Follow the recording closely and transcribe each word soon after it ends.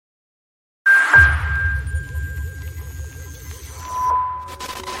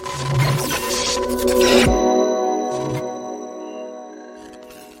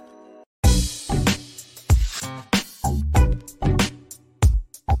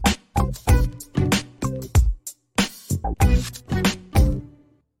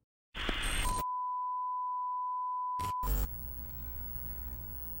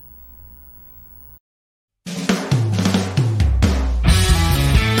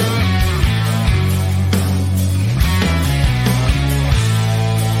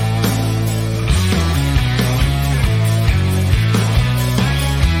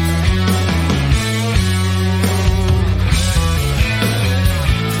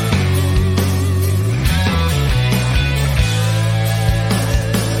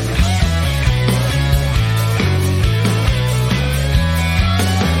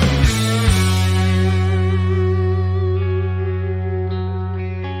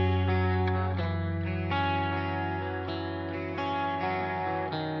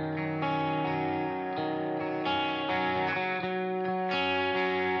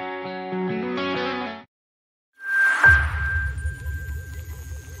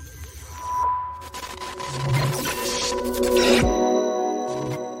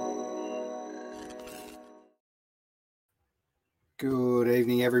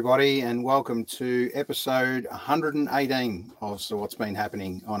evening, everybody, and welcome to episode 118 of So What's Been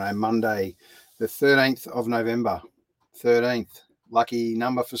Happening on a Monday, the 13th of November. 13th. Lucky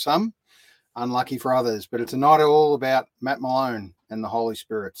number for some, unlucky for others. But it's a night all about Matt Malone and the Holy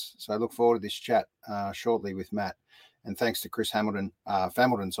Spirits. So I look forward to this chat shortly with Matt. And thanks to Chris Familton,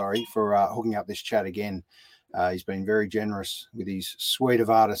 for hooking up this chat again. He's been very generous with his suite of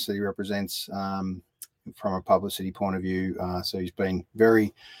artists that he represents from a publicity point of view. So he's been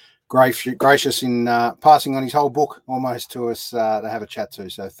very gracious in passing on his whole book almost to us to have a chat to.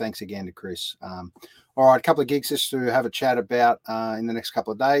 So thanks again to Chris. All right, a couple of gigs just to have a chat about in the next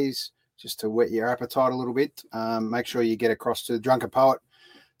couple of days, just to whet your appetite a little bit. Make sure you get across to Drunken Poet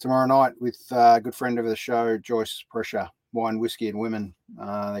tomorrow night with a good friend of the show, Joyce Pressure, Wine, Whiskey and Women,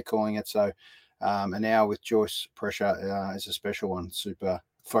 they're calling it. So an hour with Joyce Pressure is a special one, super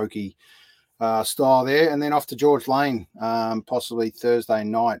folky style there. And then off to George Lane, possibly Thursday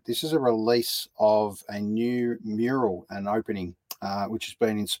night. This is a release of a new mural, an opening, which has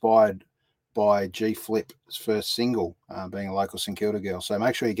been inspired by G Flip's first single, being a local St Kilda girl. So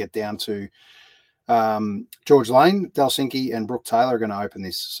make sure you get down to George Lane. Delsinki and Brooke Taylor are going to open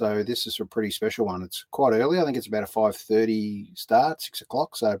this. So this is a pretty special one. It's quite early. I think it's about a 5:30 start, 6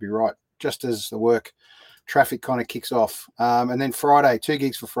 o'clock. So it'll be right just as the work traffic kind of kicks off. And then Friday, 2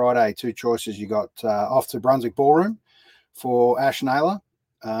 gigs for Friday, 2 choices. You got off to Brunswick Ballroom for Ash Naylor.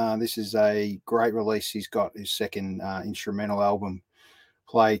 This is a great release. He's got his second instrumental album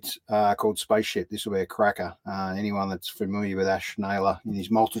played called Spaceship. This will be a cracker. Anyone that's familiar with Ash Naylor in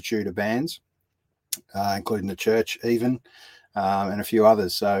his multitude of bands, including The Church even, and a few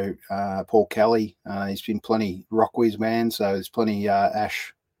others. So Paul Kelly, he's been plenty rock whiz man, so there's plenty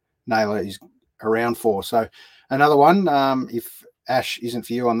Ash Naylor is around for. So another one, if Ash isn't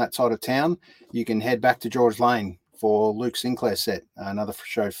for you on that side of town, you can head back to George Lane for Luke Sinclair's set, another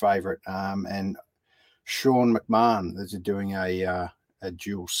show favourite, and Sean McMahon. They're doing a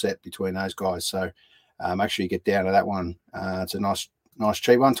dual set between those guys. So make sure you get down to that one. It's a nice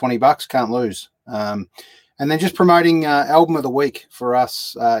cheap one, $20, can't lose. And then just promoting album of the week for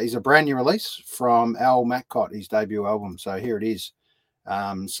us is a brand new release from Al Matcott, his debut album. So here it is,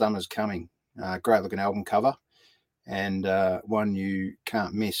 Summer's Coming. Great looking album cover, and one you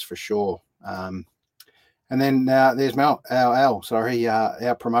can't miss for sure. And then there's Al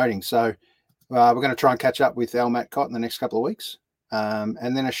out promoting. So we're going to try and catch up with Al Matcott in the next couple of weeks.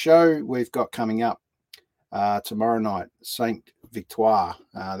 And then a show we've got coming up tomorrow night, Saint Victoire.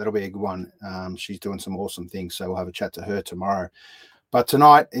 That'll be a good one. She's doing some awesome things, so we'll have a chat to her tomorrow. But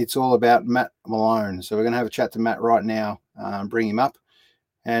tonight it's all about Matt Malone. So we're going to have a chat to Matt right now, bring him up,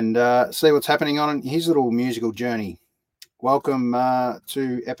 and see what's happening on his little musical journey. Welcome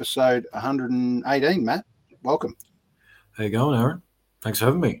to episode 118, Matt. Welcome. How you going, Aaron? Thanks for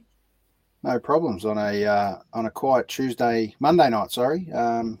having me. No problems on a quiet Monday night. Sorry.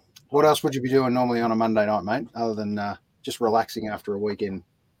 What else would you be doing normally on a Monday night, mate, other than just relaxing after a weekend?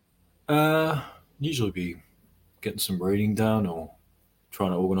 Usually be getting some reading done or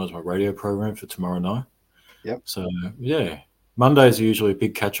trying to organise my radio program for tomorrow night. Yep. So yeah. Mondays are usually a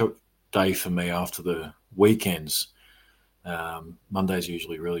big catch-up day for me after the weekends. Mondays are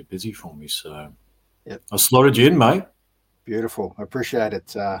usually really busy for me, so yep. I slotted you in, mate. Beautiful. I appreciate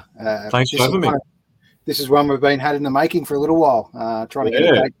it. Thanks for having me. This is one we've had in the making for a little while, trying to get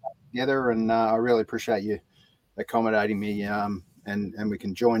a date together, and I really appreciate you accommodating me, and we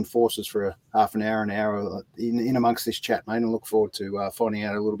can join forces for a half an hour in amongst this chat, mate, and look forward to finding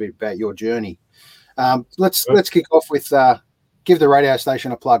out a little bit about your journey. Let's kick off with give the radio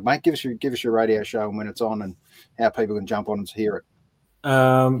station a plug, mate. Give us your radio show and when it's on and how people can jump on and hear it.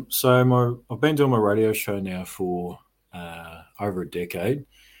 So I've been doing my radio show now for over a decade,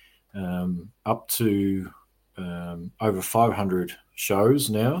 up to over 500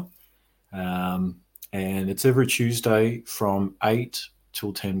 shows now, and it's every Tuesday from 8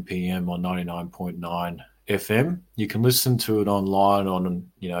 till 10 p.m. on 99.9 FM. You can listen to it online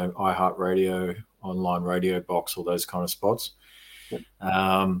on iHeartRadio, online radio box, all those kind of spots.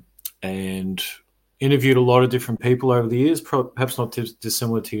 Yep. And interviewed a lot of different people over the years, perhaps not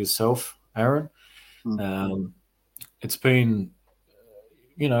dissimilar to yourself, Aaron. It's been,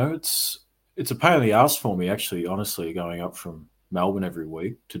 it's a pain in the ass for me, actually, honestly, going up from Melbourne every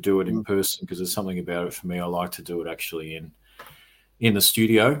week to do it in person, because there's something about it for me. I like to do it actually in the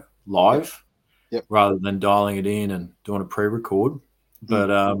studio live, rather than dialing it in and doing a pre-record. But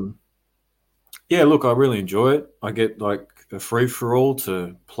yeah, look, I really enjoy it. I get like a free-for-all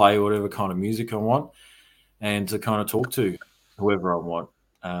to play whatever kind of music I want and to kind of talk to whoever I want.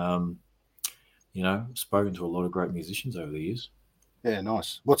 Spoken to a lot of great musicians over the years. Yeah,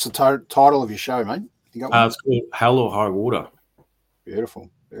 nice. What's the title of your show, mate? You got one? It's called Hell or High Water. Beautiful.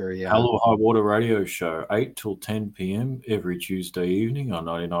 Very. Hell or High Water radio show, 8 till 10 p.m. every Tuesday evening on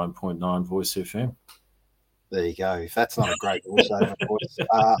 99.9 Voice FM. There you go. If that's not a great voiceover voice,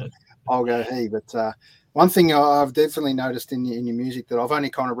 I'll go he. But one thing I've definitely noticed in your music that I've only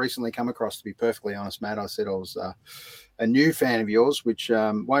kind of recently come across, to be perfectly honest, Matt, I said I was a new fan of yours, which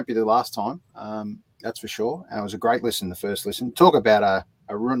won't be the last time. That's for sure. And it was a great listen, the first listen. Talk about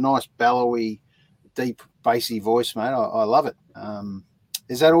a real nice, bellowy, deep, bassy voice, mate. I love it.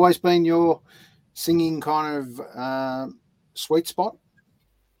 Has that always been your singing kind of sweet spot?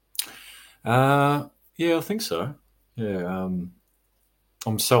 Yeah, I think so. Yeah,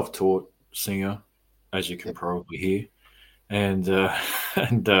 I'm self-taught singer, as you can probably hear, and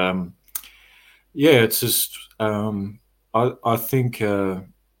and yeah, it's just I think you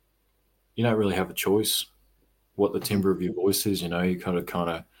don't really have a choice what the timbre of your voice is. You know, you kind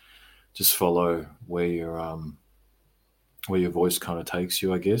of just follow where your voice kind of takes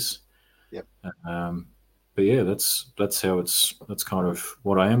you, I guess. Yep. But yeah, that's kind of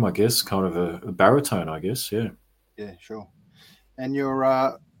what I am, I guess. Kind of a baritone, I guess. Yeah. Yeah, sure. And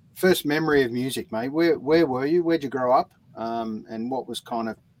your first memory of music, mate, where were you? Where'd you grow up? And what was kind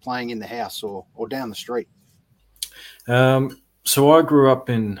of playing in the house or down the street? So I grew up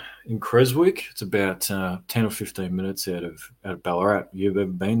in Creswick. It's about 10 or 15 minutes out of Ballarat. You've ever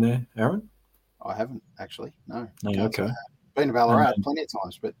been there, Aaron? I haven't actually. No. No, okay. Been to Ballarat plenty of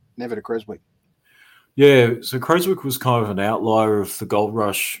times, but never to Creswick. Yeah, so Creswick was kind of an outlier of the gold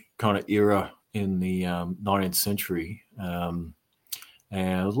rush kind of era in the 19th century. And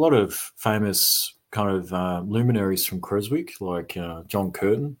a lot of famous kind of luminaries from Creswick, like John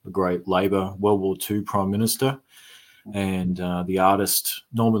Curtin, the great Labor World War II Prime Minister, and the artist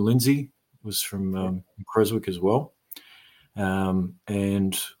Norman Lindsay was from Creswick as well.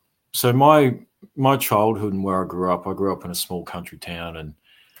 And so my childhood and where I grew up in a small country town, and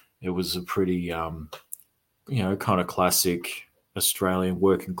it was a pretty, kind of classic Australian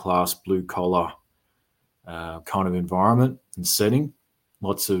working class, blue collar kind of environment and setting.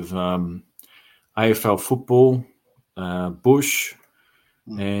 Lots of AFL football, bush,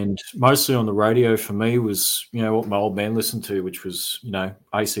 and mostly on the radio for me was, what my old man listened to, which was,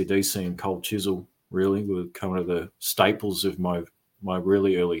 AC/DC and Cold Chisel, really, were kind of the staples of my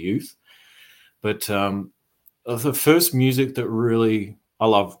really early youth. But the first music that really, I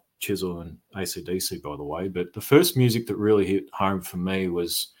love Chisel and AC/DC, by the way, but the first music that really hit home for me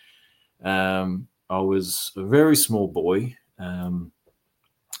was I was a very small boy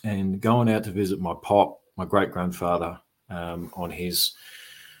and going out to visit my great-grandfather, on his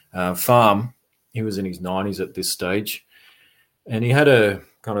farm. He was in his 90s at this stage, and he had a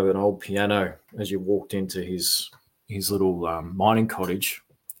kind of an old piano as you walked into his little mining cottage,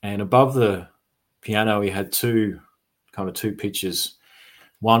 and above the piano he had two pictures.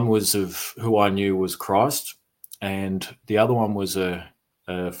 One was of who I knew was Christ, and the other one was a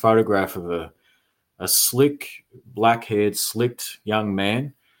photograph of a slick, black-haired, slicked young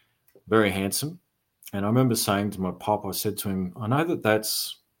man, very handsome. And I remember saying to my pop, I said to him, I know that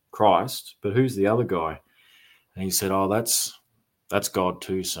that's Christ, but who's the other guy? And he said, oh, that's God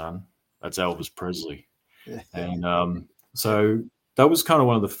too, son. That's Elvis Presley. Yeah. And so that was kind of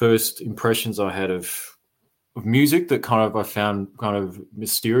one of the first impressions I had of music that I found kind of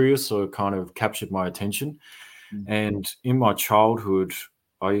mysterious or kind of captured my attention. Mm-hmm. And in my childhood,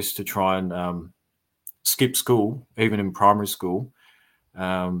 I used to try and skip school, even in primary school,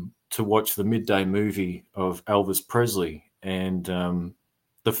 to watch the midday movie of Elvis Presley. And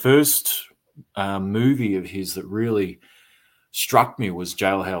the first movie of his that really struck me was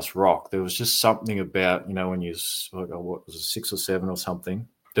Jailhouse Rock. There was just something about, when you, what was it, 6 or 7 or something,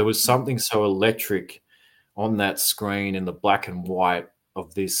 there was something so electric on that screen in the black and white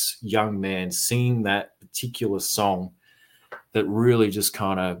of this young man singing that particular song that really just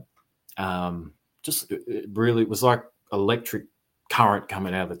kind of it really was like electric current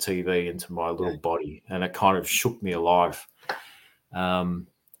coming out of the TV into my little body, and it kind of shook me alive. And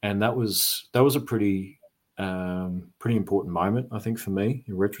that was a pretty important moment, I think, for me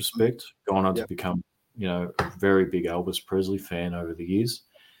in retrospect, going on to become, a very big Elvis Presley fan over the years.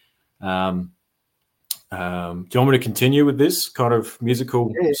 Do you want me to continue with this kind of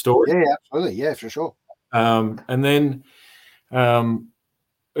musical story? Yeah, absolutely. Yeah, for sure. And then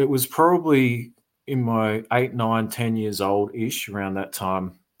it was probably in my 8, 9, 10 years old-ish around that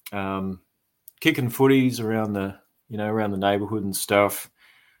time, kicking footies around the neighborhood and stuff,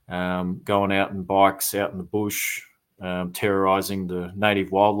 going out on bikes out in the bush, terrorizing the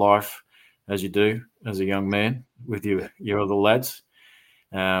native wildlife, as you do as a young man with your other lads.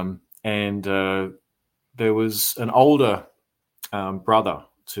 And there was an older brother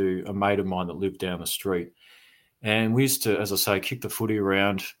to a mate of mine that lived down the street. And we used to, as I say, kick the footy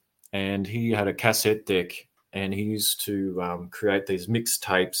around. And he had a cassette deck, and he used to create these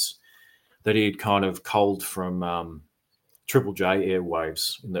mixtapes that he had kind of culled from Triple J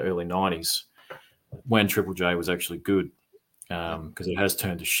airwaves in the early 90s, when Triple J was actually good, because it has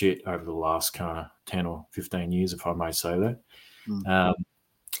turned to shit over the last kind of 10 or 15 years, if I may say that.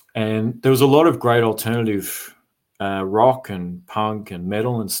 And there was a lot of great alternative rock and punk and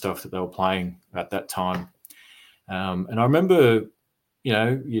metal and stuff that they were playing at that time. And I remember,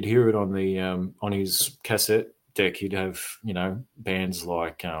 you'd hear it on his cassette deck. He'd have, bands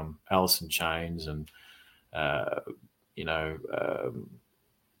like Alice in Chains and,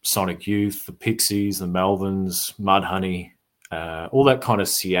 Sonic Youth, the Pixies, the Melvins, Mudhoney, all that kind of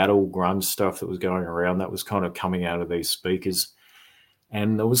Seattle grunge stuff that was going around, that was kind of coming out of these speakers.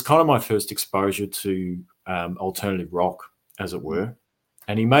 And it was kind of my first exposure to alternative rock, as it were.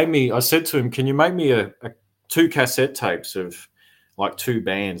 And I said to him, can you make me a 2 cassette tapes of like 2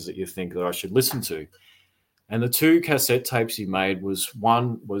 bands that you think that I should listen to? And the 2 cassette tapes he made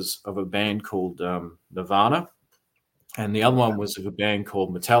one was of a band called Nirvana, and the other one was of a band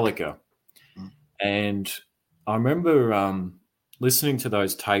called Metallica. And I remember listening to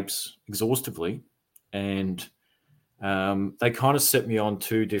those tapes exhaustively, and they kind of set me on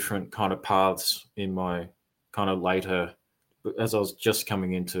 2 different kind of paths in my kind of later, as I was just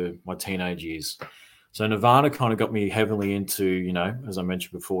coming into my teenage years. So Nirvana kind of got me heavily into, as I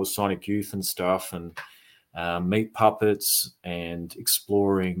mentioned before, Sonic Youth and stuff, and Meat Puppets, and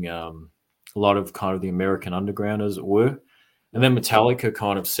exploring a lot of kind of the American underground, as it were. And then Metallica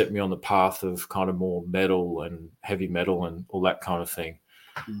kind of set me on the path of kind of more metal and heavy metal and all that kind of thing.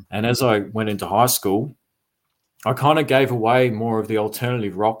 And as I went into high school, I kind of gave away more of the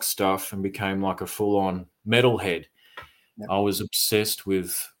alternative rock stuff and became like a full-on metalhead. I was obsessed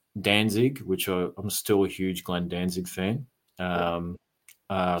with Danzig, which I'm still a huge Glenn Danzig fan.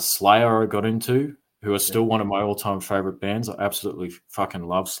 Slayer I got into, who are still one of my all-time favorite bands. I absolutely fucking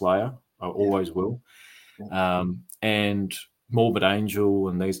love Slayer. I always will. And Morbid Angel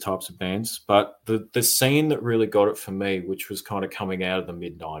and these types of bands. But the scene that really got it for me, which was kind of coming out of the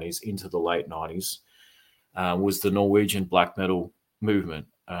mid-90s into the late 90s, was the Norwegian black metal movement.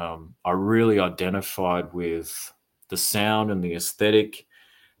 I really identified with the sound and the aesthetic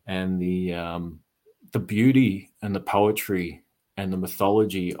and the beauty and the poetry and the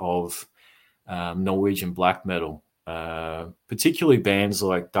mythology of Norwegian black metal, particularly bands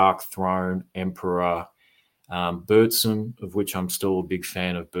like Dark Throne, Emperor, Bertsum, of which I'm still a big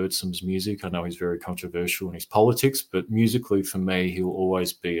fan of Bertsum's music. I know he's very controversial in his politics, but musically for me, he'll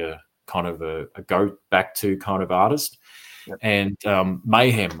always be a kind of a go back to kind of artist. And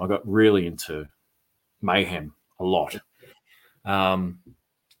Mayhem, I got really into Mayhem a lot.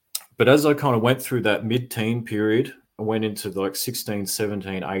 But as I kind of went through that mid-teen period, I went into like 16,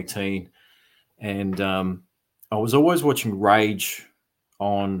 17, 18, and I was always watching Rage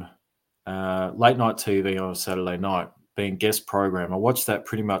on late night TV on a Saturday night, being guest program. I watched that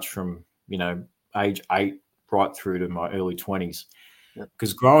pretty much from, age 8 right through to my early 20s.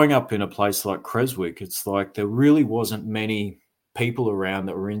 Because growing up in a place like Creswick, it's like there really wasn't many people around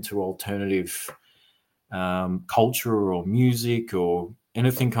that were into alternative culture or music or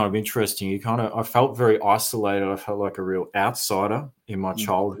anything kind of interesting. I felt very isolated. I felt like a real outsider in my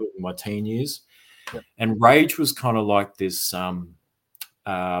childhood, in my teen years. And Rage was kind of like this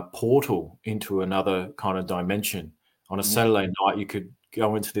portal into another kind of dimension. On a Saturday night, you could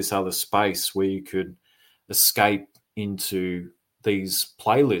go into this other space where you could escape into these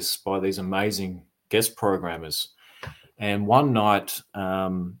playlists by these amazing guest programmers. And one night,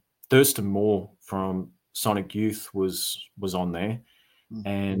 Thurston Moore from Sonic Youth was on there,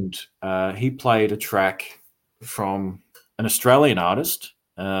 and he played a track from an Australian artist.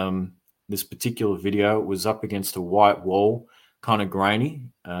 This particular video was up against a white wall, kind of grainy.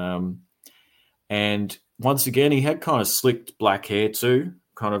 And once again, he had kind of slicked black hair too,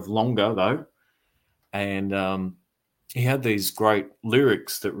 kind of longer though. And he had these great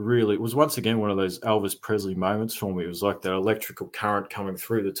lyrics that really, it was once again one of those Elvis Presley moments for me. It was like that electrical current coming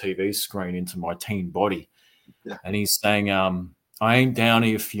through the TV screen into my teen body. And he's saying, I ain't down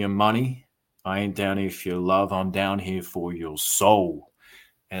here for your money. I ain't down here for your love. I'm down here for your soul.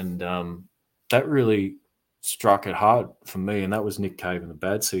 And that really struck it hard for me. And that was Nick Cave and the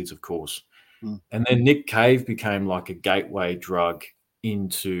Bad Seeds, of course. And then Nick Cave became like a gateway drug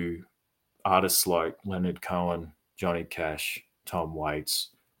into artists like Leonard Cohen, Johnny Cash, Tom Waits,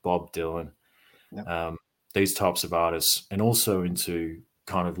 Bob Dylan, these types of artists, and also into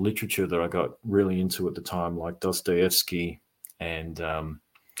kind of literature that I got really into at the time, like Dostoevsky and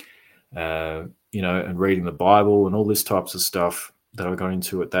and reading the Bible and all this types of stuff that I got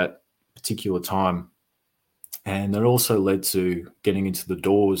into at that particular time. And it also led to getting into the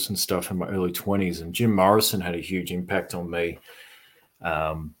Doors and stuff in my early 20s. And Jim Morrison had a huge impact on me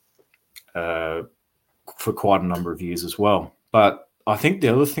for quite a number of years as well. But I think the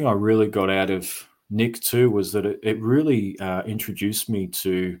other thing I really got out of Nick too was that it really introduced me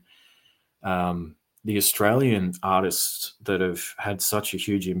to the Australian artists that have had such a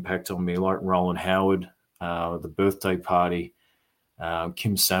huge impact on me, like Roland Howard, The Birthday Party,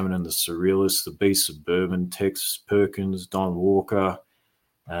 Kim Salmon and the Surrealists, The Beasts of Bourbon, Tex Perkins, Don Walker,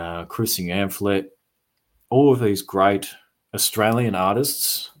 Chrissy Amphlett, all of these great Australian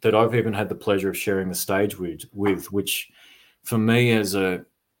artists that I've even had the pleasure of sharing the stage with which for me as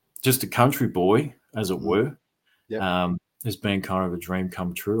just a country boy, as it were, has been kind of a dream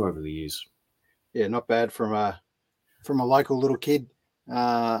come true over the years. Yeah, not bad from a local little kid,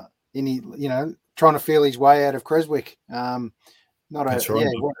 trying to feel his way out of Creswick. That's right.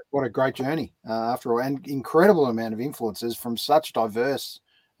 What a great journey after all, and incredible amount of influences from such diverse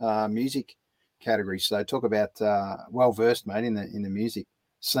music categories. So talk about well versed, mate, in the music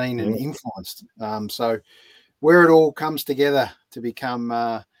scene and influenced. So where it all comes together to become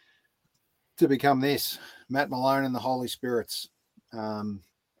this Matt Malone and the Holy Spirits.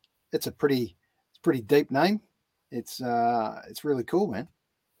 It's a pretty deep name. It's really cool, man.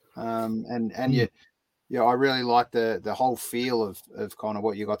 I really like the whole feel of kind of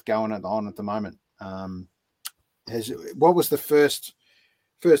what you got going on at the moment. What was the first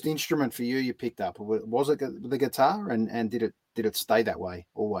instrument for you picked up? Was it the guitar, and did it stay that way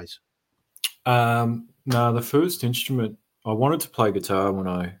always? No, the first instrument, I wanted to play guitar when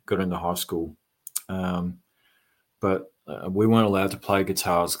I got into high school, but we weren't allowed to play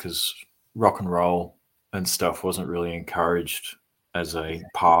guitars because rock and roll and stuff wasn't really encouraged as a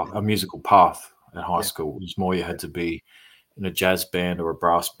musical path at high school. It was more you had to be in a jazz band or a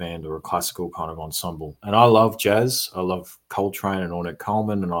brass band or a classical kind of ensemble. And I love jazz. I love Coltrane and Ornette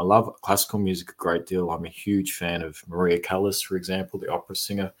Coleman, and I love classical music a great deal. I'm a huge fan of Maria Callas, for example, the opera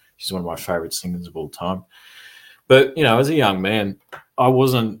singer. She's one of my favorite singers of all time. But, as a young man, I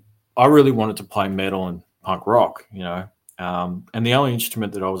really wanted to play metal and punk rock, and the only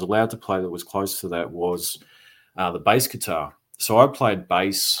instrument that I was allowed to play that was close to that was the bass guitar. So I played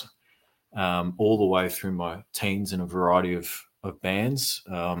bass all the way through my teens in a variety of bands.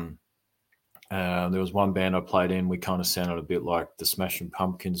 There was one band I played in, we kind of sounded a bit like the Smashing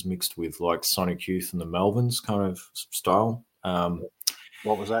Pumpkins mixed with like Sonic Youth and the Melvins kind of style.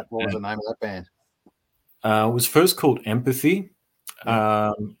 What was that? What was the name of that band? It was first called Empathy.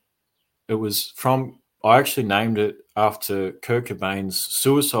 Yeah. I actually named it after Kurt Cobain's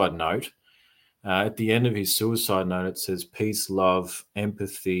suicide note. At the end of his suicide note, it says peace, love,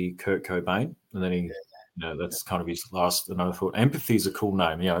 empathy, Kurt Cobain. And then that's kind of his last. And I thought empathy is a cool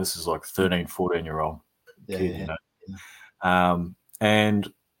name. This is like 13, 14-year-old kid.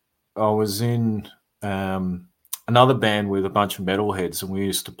 And I was in another band with a bunch of metalheads, and we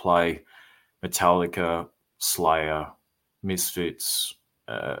used to play Metallica, Slayer, Misfits,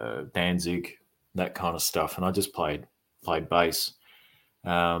 Danzig, that kind of stuff. And I just played bass.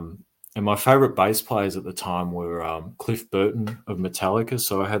 And my favorite bass players at the time were Cliff Burton of Metallica.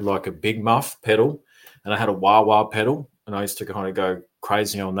 So I had like a Big Muff pedal and I had a wah-wah pedal. And I used to kind of go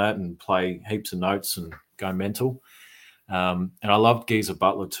crazy on that and play heaps of notes and go mental. And I loved Geezer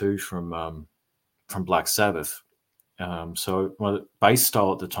Butler too from Black Sabbath. So my bass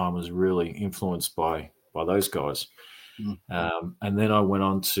style at the time was really influenced by those guys. Mm-hmm. And then I went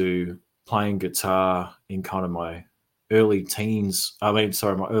on to playing guitar in kind of my early 20s,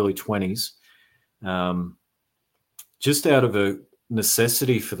 just out of a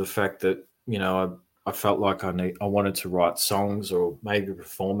necessity for the fact that, I felt like I wanted to write songs or maybe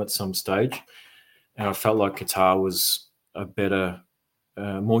perform at some stage. And I felt like guitar was a better,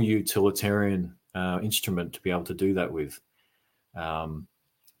 more utilitarian instrument to be able to do that with.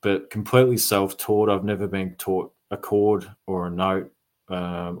 But completely self-taught. I've never been taught a chord or a note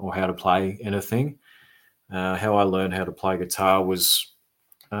or how to play anything. How I learned how to play guitar was,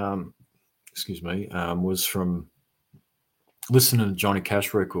 was from listening to Johnny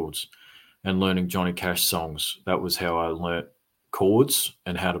Cash records and learning Johnny Cash songs. That was how I learnt chords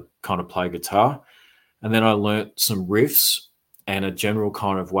and how to kind of play guitar. And then I learnt some riffs and a general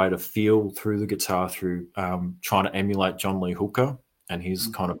kind of way to feel through the guitar through trying to emulate John Lee Hooker and his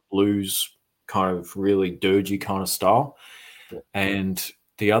kind of blues, kind of really dirgy kind of style. And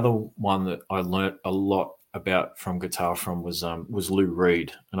the other one that I learnt a lot from Guitar From was Lou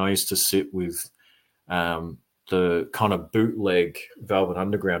Reed, and I used to sit with the kind of bootleg Velvet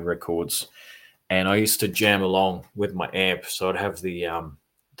Underground records, and I used to jam along with my amp. So I'd have the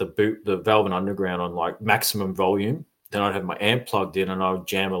Velvet Underground on like maximum volume. Then I'd have my amp plugged in, and I would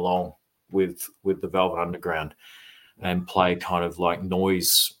jam along with the Velvet Underground and play kind of like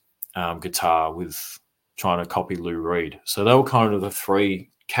noise guitar with trying to copy Lou Reed. So they were kind of the three.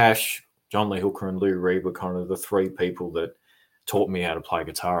 Cash, John Lee Hooker, and Lou Reed were kind of the three people that taught me how to play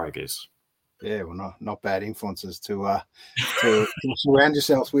guitar, I guess. Yeah, well, not bad influences to surround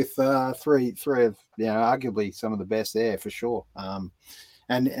yourself with three of arguably some of the best there for sure,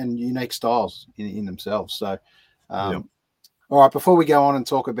 and unique styles in themselves. So, Yep. All right, before we go on and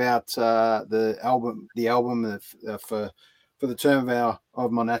talk about the album for the term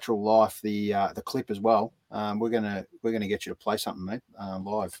of my natural life, the clip as well, we're gonna get you to play something, mate,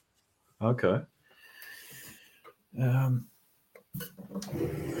 live. Okay.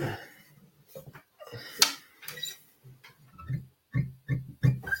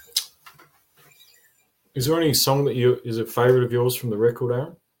 Is there any song that is a favorite of yours from the record,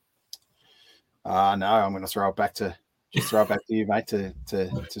 Aaron? No, I'm going to throw it back to you, mate, to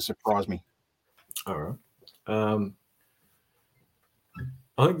surprise me. All right.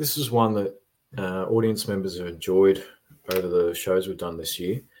 I think this is one that audience members have enjoyed over the shows we've done this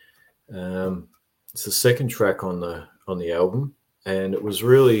year. It's the second track on the album, and it was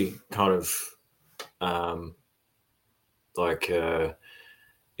really kind of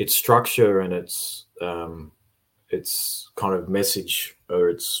its structure and its kind of message or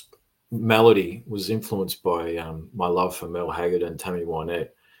its melody was influenced by my love for Mel Haggard and Tammy Wynette.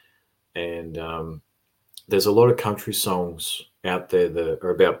 And there's a lot of country songs out there that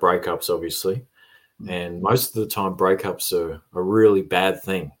are about breakups, obviously. And most of the time breakups are a really bad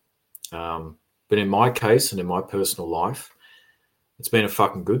thing. But in my case and in my personal life, it's been a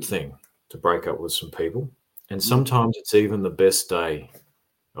fucking good thing to break up with some people. And sometimes it's even the best day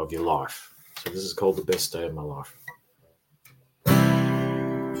of your life. So this is called The Best Day of My Life.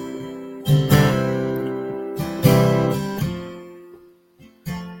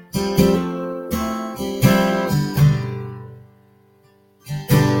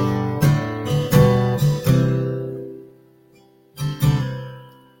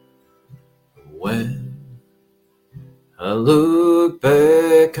 When I look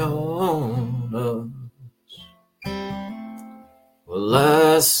back on us, well,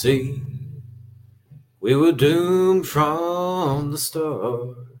 I see we were doomed from the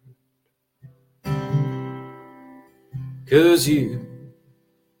start. 'Cause you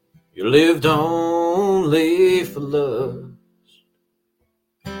lived only for lust.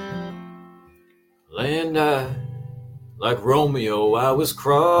 And I, like Romeo, I was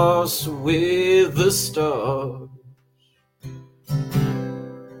crossed with the stars.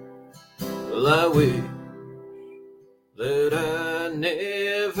 Well, I wish that I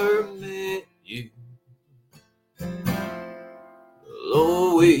never met you.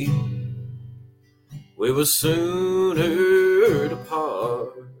 Oh, we were sooner to part.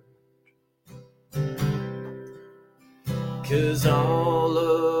 'Cause all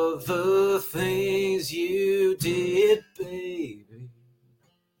of the things you did, baby,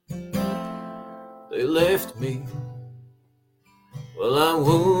 they left me, well, I'm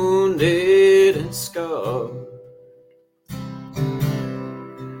wounded and scarred.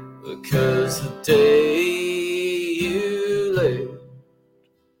 Because the day you left,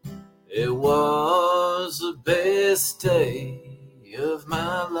 it was the best day of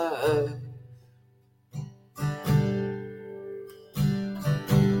my life.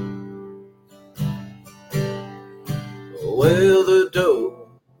 Well, the door,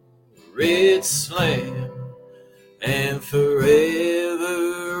 it slammed, and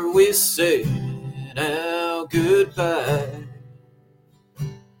forever we said our goodbye.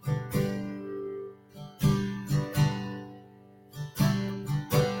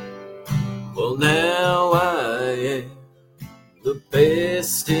 Well, now I am the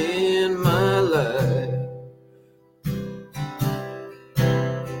best in my life.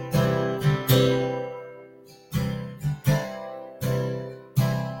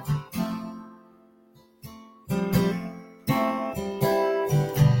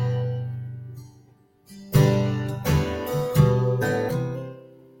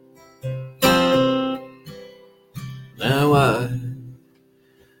 Now I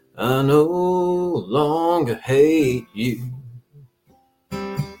no longer hate you,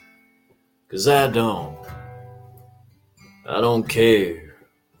 'cause I don't care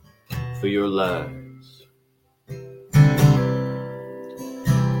for your lies.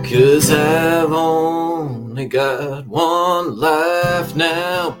 'cause I've only got one life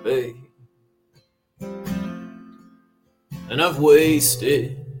now, babe, and I've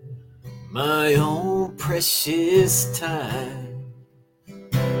wasted my own precious time,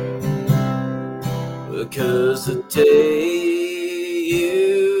 because the day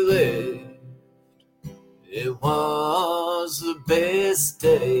you left, it was the best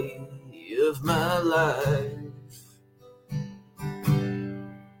day of my life.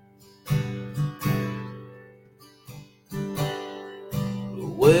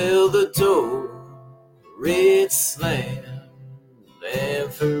 Well, the door, it slammed,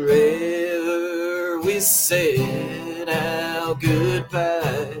 and forever we said our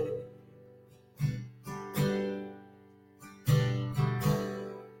goodbye.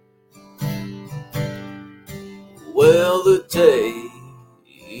 Well, the day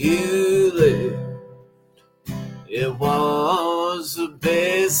you left, it was the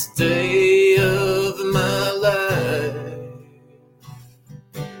best day of my life.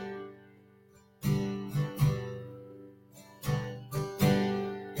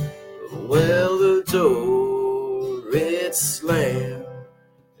 Well, the door, it slammed,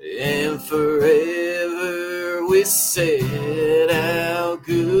 and forever we said our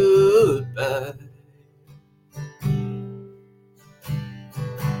goodbye.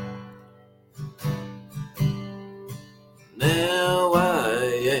 Now I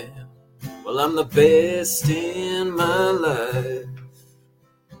am, well, I'm the best in my life.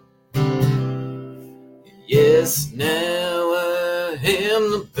 Yes, now I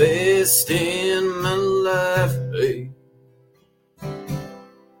am the best in my life, babe.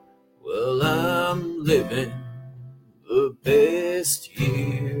 Well, I'm living the best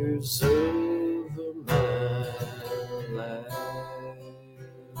years of my life.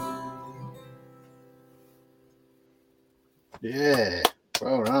 Yeah,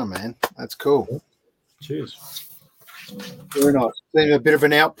 well done, man. That's cool. Cheers. Very nice. Been a bit of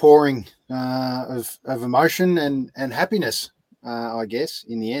an outpouring of emotion and happiness, I guess,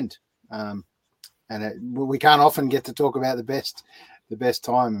 in the end. We can't often get to talk about the best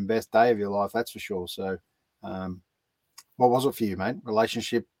time and best day of your life. That's for sure. So, what was it for you, mate?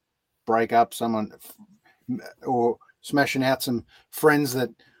 Relationship breakup, someone, or smashing out some friends that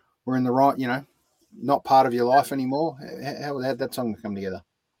were in the right, not part of your life anymore. How did that song come together?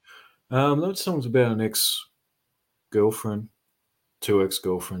 That song's about an ex-girlfriend, 2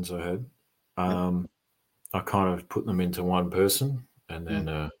 ex-girlfriends I had. I kind of put them into one person, and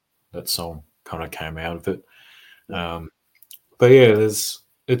then that song kind of came out of it. But yeah,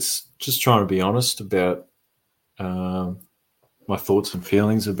 it's just trying to be honest about my thoughts and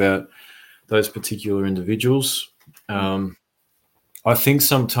feelings about those particular individuals. I think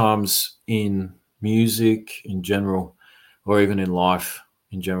sometimes in music in general, or even in life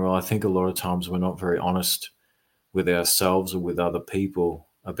in general, I think a lot of times we're not very honest with ourselves or with other people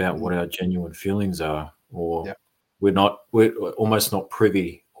about what our genuine feelings are, or we're almost not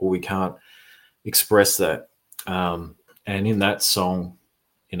privy, or we can't express that. And in that song,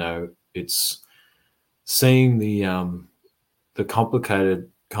 it's seeing the complicated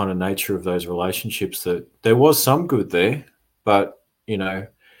kind of nature of those relationships, that there was some good there, but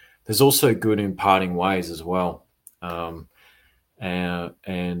there's also good in parting ways as well.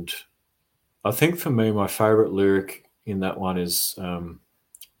 And I think for me, my favorite lyric in that one is,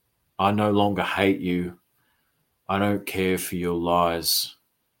 I no longer hate you. I don't care for your lies.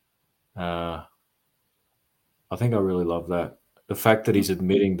 I think I really love that. The fact that he's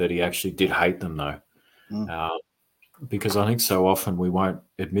admitting that he actually did hate them, though. Because I think so often we won't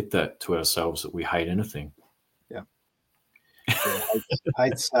admit that to ourselves, that we hate anything.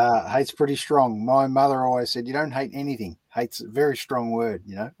 Hate's pretty strong. My mother always said, "You don't hate anything." Hate's a very strong word,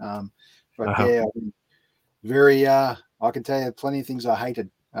 But very. I can tell you plenty of things I hated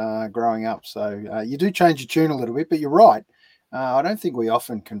growing up. So you do change your tune a little bit, but you're right. I don't think we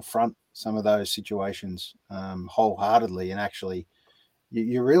often confront some of those situations wholeheartedly, and actually,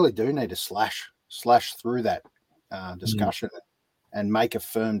 you really do need to slash through that discussion and make a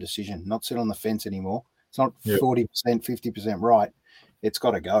firm decision. Not sit on the fence anymore. It's not 40%, 50% right. It's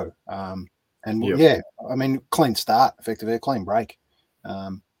got to go. I mean, clean start, effectively, a clean break.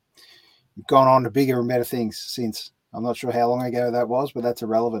 You've gone on to bigger and better things since. I'm not sure how long ago that was, but that's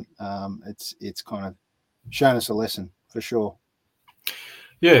irrelevant. It's kind of shown us a lesson for sure.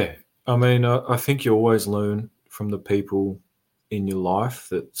 Yeah. I mean, I think you always learn from the people in your life,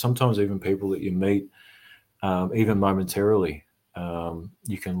 that sometimes even people that you meet, even momentarily,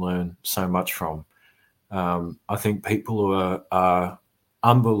 you can learn so much from. I think people who are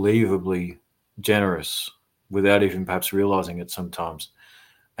unbelievably generous without even perhaps realizing it sometimes.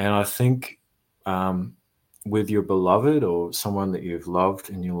 And I think with your beloved or someone that you've loved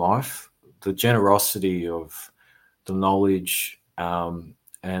in your life, the generosity of the knowledge and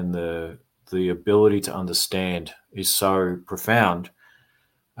the ability to understand is so profound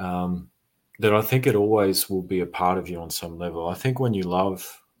that I think it always will be a part of you on some level. I think when you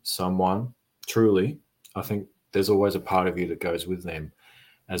love someone truly, I think there's always a part of you that goes with them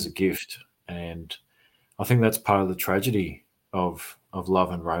as a gift. And I think that's part of the tragedy of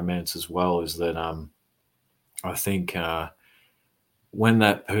love and romance as well, is that I think when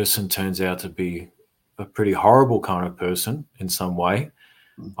that person turns out to be a pretty horrible kind of person in some way,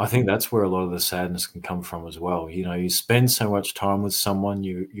 I think that's where a lot of the sadness can come from as well. You know, you spend so much time with someone,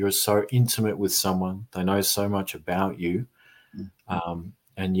 you're so intimate with someone, they know so much about you,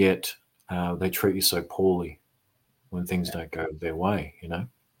 and yet they treat you so poorly when things don't go their way. You know,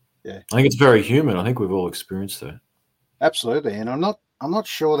 Yeah, I think it's very human. I think we've all experienced that. absolutely. And I'm not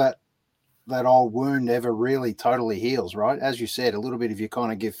sure that that old wound ever really totally heals, right? As you said, a little bit of your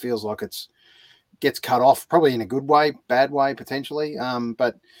kind of gift feels like it's gets cut off, probably in a good way, bad way potentially.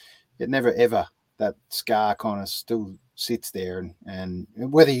 But it never ever, that scar kind of still sits there, and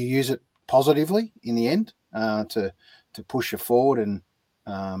whether you use it positively in the end to push you forward and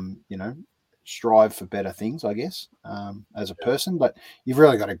strive for better things, I guess, as a person. But you've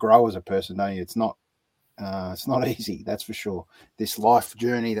really got to grow as a person, don't you? It's not easy, that's for sure. This life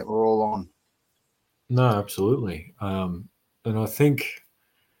journey that we're all on. No, absolutely. And I think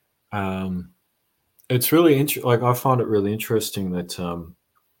um, it's really like I find it really interesting that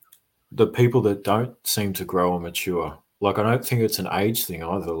the people that don't seem to grow or mature, like I don't think it's an age thing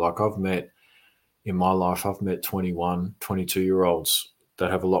either. Like in my life, I've met 21, 22-year olds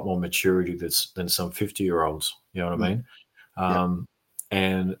that have a lot more maturity than some 50-year olds. You know what I mean? Yep.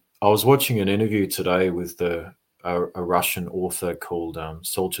 And I was watching an interview today with a Russian author called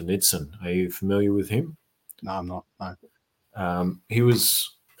Solzhenitsyn. Are you familiar with him? No, I'm not. No. He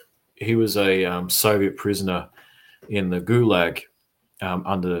was a Soviet prisoner in the Gulag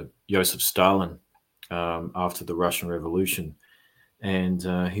under Joseph Stalin after the Russian Revolution,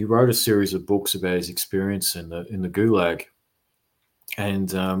 and he wrote a series of books about his experience in the Gulag.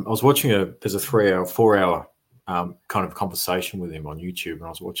 And I was watching there's a 4 hour kind of conversation with him on YouTube, and I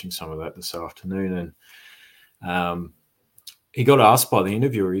was watching some of that this afternoon. And he got asked by the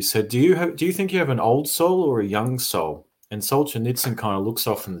interviewer. He said, "Do you think you have an old soul or a young soul?" And Solzhenitsyn kind of looks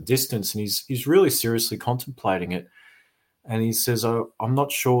off in the distance, and he's really seriously contemplating it. And he says, "Oh, I'm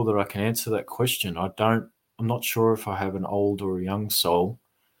not sure that I can answer that question. I'm not sure if I have an old or a young soul,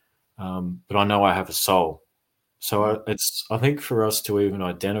 but I know I have a soul." So I think for us to even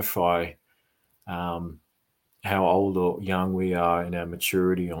identify um, how old or young we are in our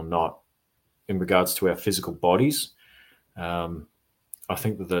maturity or not in regards to our physical bodies, I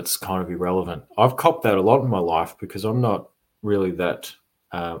think that's kind of irrelevant. I've copped that a lot in my life because I'm not really that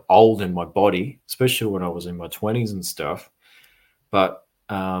old in my body, especially when I was in my 20s and stuff. But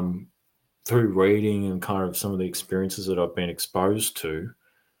through reading and kind of some of the experiences that I've been exposed to,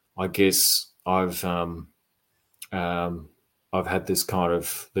 I guess I've had this kind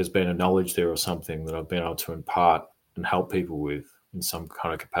of, there's been a knowledge there or something that I've been able to impart and help people with in some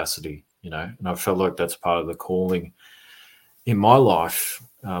kind of capacity, you know. And I felt like that's part of the calling in my life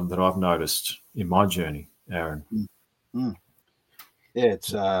that I've noticed in my journey, Aaron. Mm. Yeah,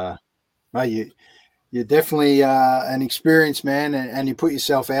 it's mate, you're definitely an experienced man, and you put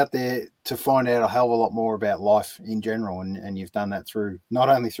yourself out there to find out a hell of a lot more about life in general, and you've done that through not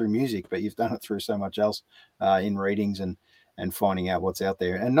only through music, but you've done it through so much else in readings and finding out what's out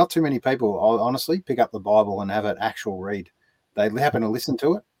there. And not too many people, honestly, pick up the Bible and have an actual read. They happen to listen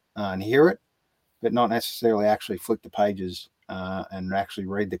to it and hear it, but not necessarily actually flick the pages and actually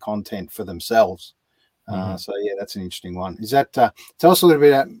read the content for themselves. So yeah, that's an interesting one. Is that tell us a little bit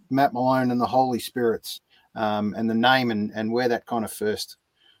about Matt Malone and the Holy Spirits, and the name and where that kind of first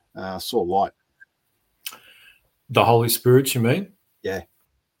saw light? The Holy Spirit, you mean? Yeah.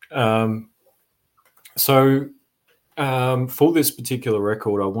 So for this particular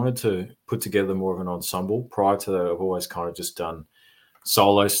record, I wanted to put together more of an ensemble. Prior to that, I've always kind of just done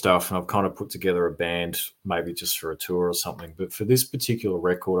solo stuff, and I've kind of put together a band, maybe just for a tour or something. But for this particular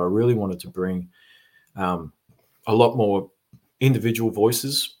record, I really wanted to bring a lot more individual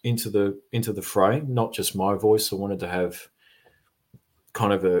voices into the fray, not just my voice. I wanted to have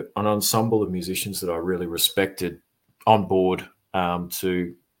kind of an ensemble of musicians that I really respected on board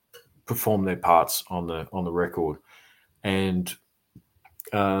to perform their parts on the record. And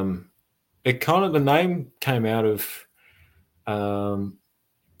it kind of, the name came out of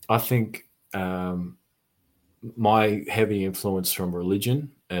I think my heavy influence from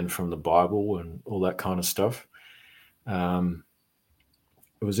religion and from the Bible and all that kind of stuff. It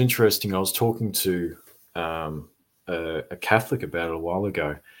was interesting. I was talking to a Catholic about it a while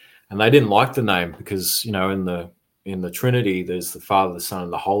ago, and they didn't like the name because, you know, in the Trinity, there's the Father, the Son,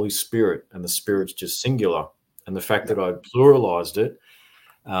 and the Holy Spirit, and the Spirit's just singular. And the fact that I pluralized it,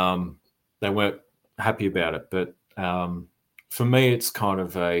 they weren't happy about it. But for me, it's kind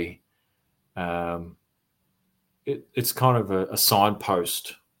of it's kind of a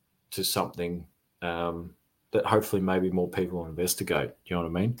signpost to something that hopefully maybe more people investigate. You know what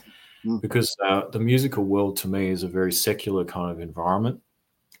I mean? Mm. Because the musical world to me is a very secular kind of environment,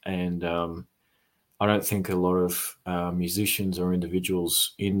 and I don't think a lot of musicians or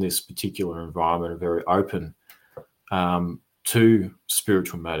individuals in this particular environment are very open to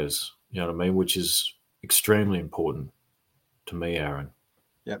spiritual matters. You know what I mean? Which is extremely important to me, Aaron.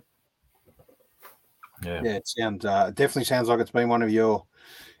 Yep. Yeah. Yeah, it definitely sounds like it's been one of your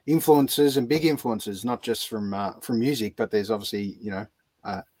influences and big influences, not just from music, but there's obviously, you know,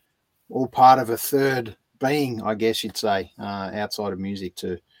 all part of a third being, I guess you'd say, outside of music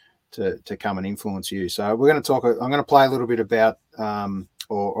to come and influence you. So we're going to talk. I'm going to play a little bit about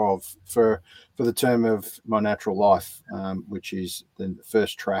for the term of My Natural Life, which is the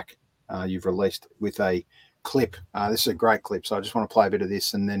first track you've released with a clip. This is a great clip, so I just want to play a bit of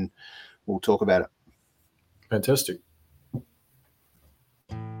this and then we'll talk about it. Fantastic.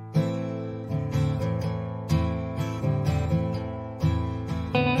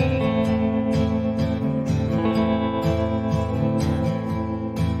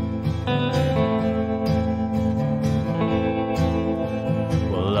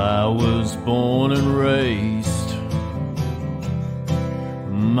 I was born and raised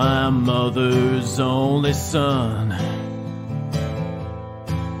my mother's only son,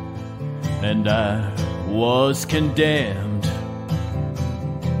 and I was condemned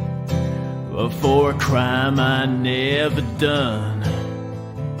for a crime I never done,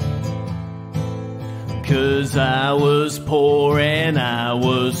 'cause I was poor and I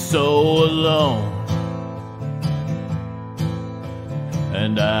was so alone,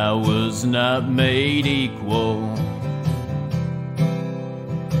 and I was not made equal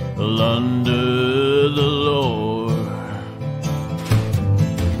under the Lord.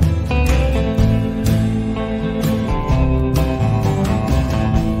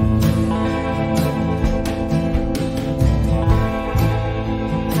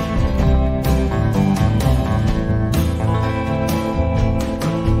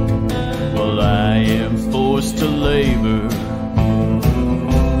 Well, I am forced to labor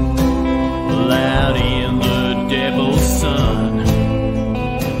out in the devil's sun,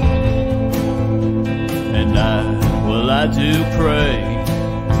 and I do pray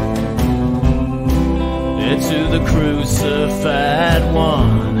to the crucified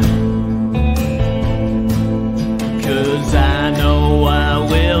one, 'cause I know I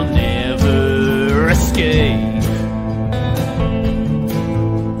will never escape,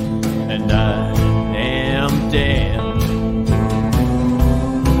 and I am damned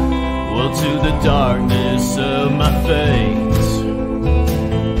to the darkness of my face,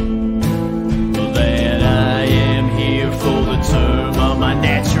 that I am here for the term of my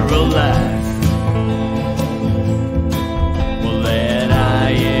natural life, well, that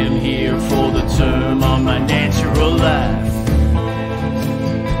I am here for the term of my natural life,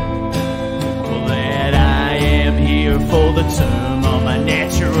 well, that I am here for the term of my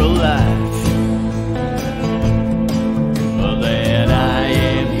natural life.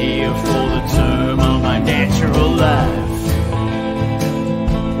 For the term of my natural life.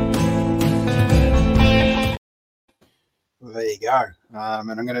 Well, there you go.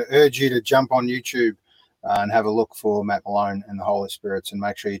 And I'm going to urge you to jump on YouTube and have a look for Matt Malone and the Holy Spirits, and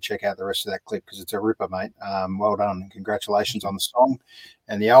make sure you check out the rest of that clip because it's a ripper, mate. Well done, and congratulations on the song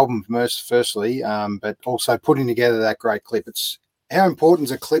and the album, firstly, but also putting together that great clip. It's how important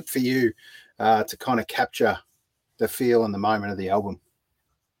is a clip for you to kind of capture the feel and the moment of the album?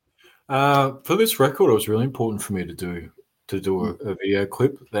 For this record, it was really important for me to do a video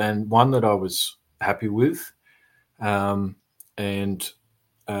clip, and one that I was happy with, and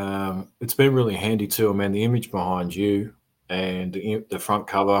it's been really handy too. I mean, the image behind you and the front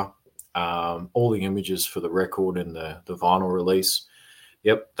cover, all the images for the record and the vinyl release.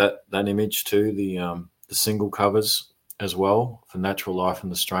 Yep, that image too. The single covers as well for Natural Life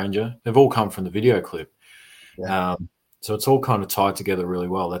and The Stranger. They've all come from the video clip. Yeah. So it's all kind of tied together really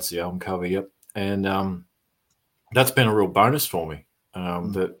well. That's the album cover, yep. And that's been a real bonus for me,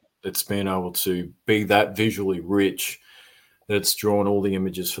 that it's been able to be that visually rich, that it's drawn all the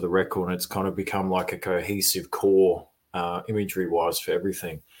images for the record, and it's kind of become like a cohesive core imagery-wise for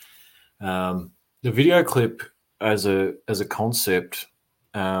everything. The video clip as a concept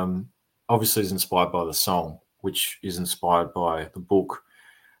obviously is inspired by the song, which is inspired by the book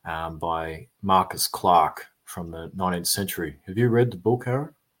by Marcus Clarke from the 19th century. Have you read the book,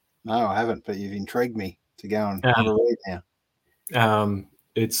 Aaron? No, I haven't, but you've intrigued me to go and have a read now.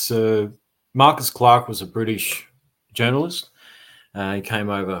 It's Marcus Clarke was a British journalist. He came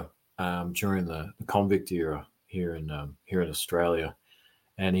over during the convict era here in Australia,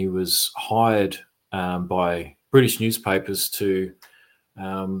 and he was hired by British newspapers to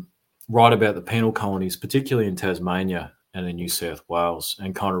write about the penal colonies, particularly in Tasmania and in New South Wales,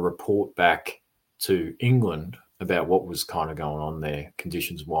 and kind of report back to England about what was kind of going on there,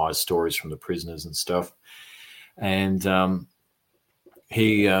 conditions-wise, stories from the prisoners and stuff. And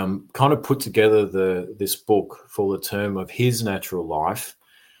he kind of put together this book, Full of Term, of his natural life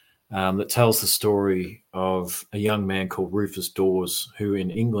that tells the story of a young man called Rufus Dawes, who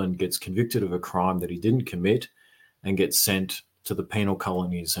in England gets convicted of a crime that he didn't commit and gets sent to the penal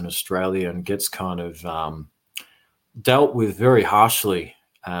colonies in Australia and gets kind of dealt with very harshly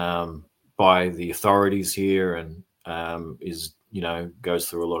by the authorities here, and goes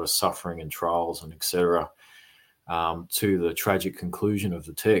through a lot of suffering and trials and etc. To the tragic conclusion of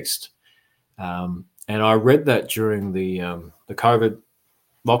the text. And I read that during the COVID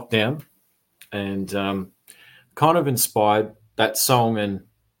lockdown, and kind of inspired that song, and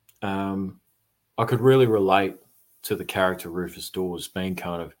I could really relate to the character Rufus Dawes being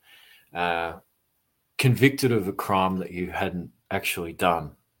kind of convicted of a crime that you hadn't actually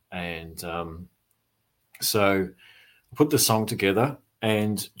done. And so I put the song together,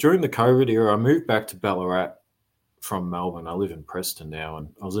 and during the COVID era, I moved back to Ballarat from Melbourne. I live in Preston now, and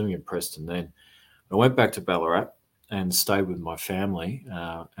I was living in Preston then. I went back to Ballarat and stayed with my family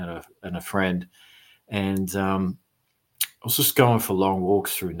and a friend, and I was just going for long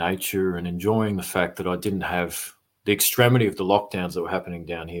walks through nature and enjoying the fact that I didn't have the extremity of the lockdowns that were happening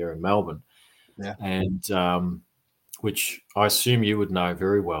down here in Melbourne. Yeah. And which I assume you would know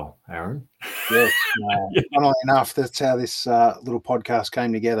very well, Aaron. Yes. Funnily enough, that's how this little podcast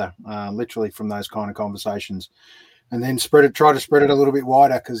came together, literally from those kind of conversations. And then try to spread it a little bit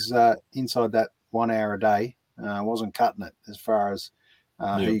wider, because inside that 1 hour a day wasn't cutting it as far as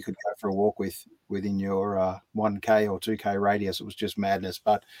who you could go for a walk with within your 1K or 2K radius. It was just madness.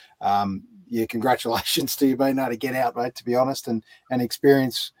 But congratulations to you being able to get out, mate, to be honest, and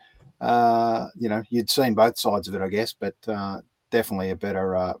experience. You'd seen both sides of it, I guess, but definitely a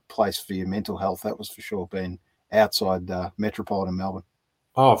better place for your mental health. That was for sure, being outside metropolitan Melbourne.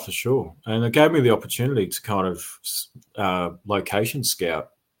 Oh, for sure. And it gave me the opportunity to kind of location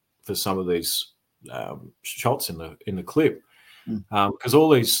scout for some of these shots in the clip, because all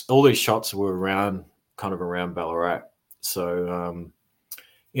these shots were around Ballarat. So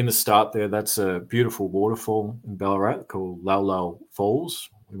in the start there, that's a beautiful waterfall in Ballarat called Lal Falls.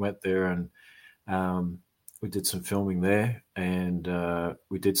 We went there and we did some filming there, and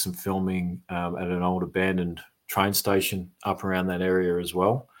we did some filming at an old abandoned train station up around that area as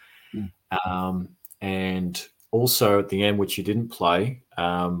well. And also at the end, which you didn't play,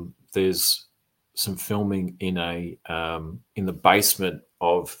 there's some filming in the basement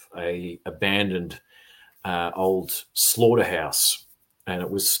of a abandoned old slaughterhouse, and it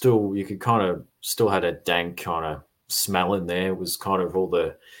was still, you could kind of still had a dank kind of smell in there. It was kind of all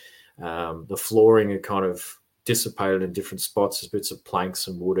the flooring had kind of dissipated in different spots. There's bits of planks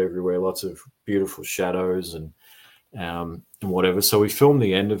and wood everywhere, lots of beautiful shadows and whatever. So we filmed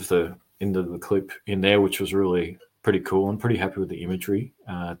the end of the clip in there, which was really pretty cool. I'm pretty happy with the imagery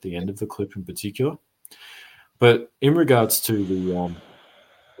at the end of the clip in particular. But in regards to the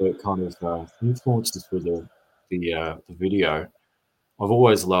kind of influences for the video, I've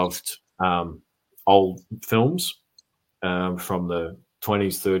always loved old films from the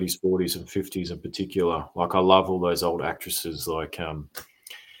 20s, 30s, 40s, and 50s in particular. Like, I love all those old actresses, like Catherine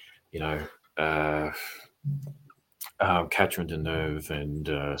Deneuve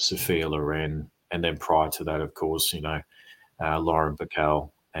and Sophia Loren, and then prior to that, of course, Lauren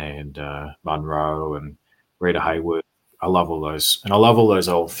Bacall and Munro and Rita Hayworth. I love all those, and I love all those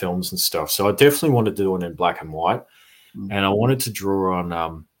old films and stuff. So I definitely want to do it in black and white, and I wanted to draw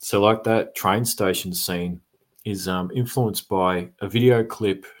on so like that train station scene is influenced by a video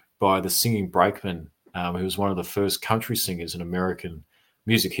clip by the singing brakeman, who was one of the first country singers in American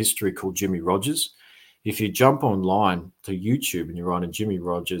music history, called Jimmy Rogers. If you jump online to YouTube and you write in Jimmy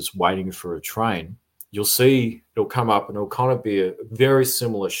Rogers waiting for a train, you'll see it'll come up and it'll kind of be a very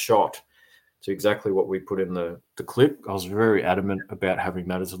similar shot to exactly what we put in the clip. I was very adamant about having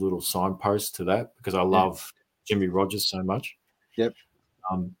that as a little signpost to that, because I love Jimmy Rogers so much. Yep.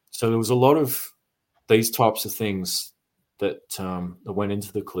 So there was a lot of these types of things that went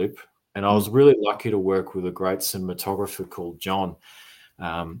into the clip, and I was really lucky to work with a great cinematographer called John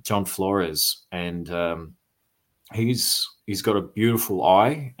Flores, and he's got a beautiful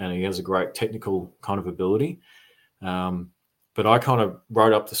eye and he has a great technical kind of ability. But I kind of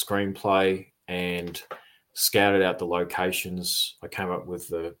wrote up the screenplay and scouted out the locations. I came up with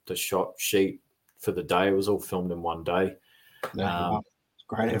the shot sheet for the day. It was all filmed in one day.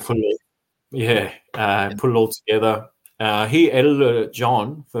 Great effort. Put it all together. He edited it,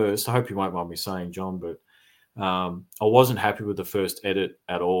 John, first. I hope you won't mind me saying John, but I wasn't happy with the first edit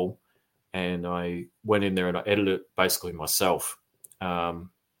at all. And I went in there and I edited it basically myself. And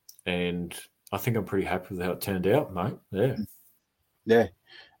I think I'm pretty happy with how it turned out, mate. Yeah. Yeah.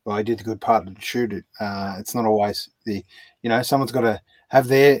 Well, I did the good part to shoot it. It's not always someone's got to have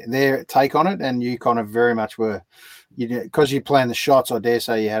their take on it, and you kind of very much were, because you planned the shots. I dare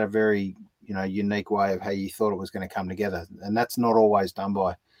say you had a very unique way of how you thought it was going to come together, and that's not always done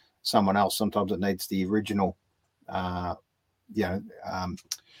by someone else. Sometimes it needs the original, the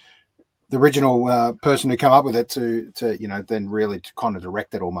original person who come up with it to then really to kind of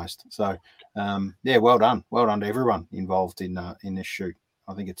direct it almost. So well done to everyone involved in this shoot.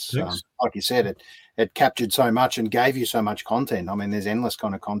 I think it's like you said, it captured so much and gave you so much content. I mean, there's endless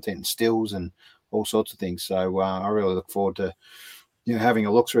kind of content and stills and all sorts of things. So I really look forward to having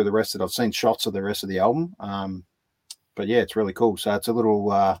a look through the rest of it. I've seen shots of the rest of the album, but yeah, it's really cool. So it's a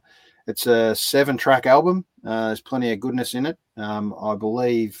little it's a 7-track album. There's plenty of goodness in it. I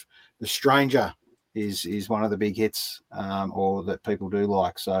believe The Stranger is one of the big hits, or that people do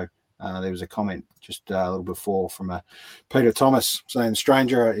like. So there was a comment just a little before from Peter Thomas saying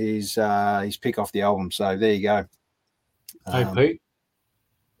Stranger is his pick off the album. So there you go. Hey, Pete.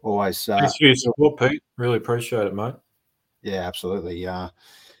 Always. Thanks for your support, Pete. Really appreciate it, mate. Yeah, absolutely.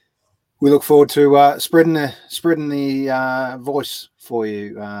 We look forward to spreading the voice for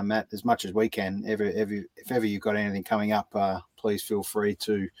you, Matt, as much as we can. If ever you've got anything coming up, please feel free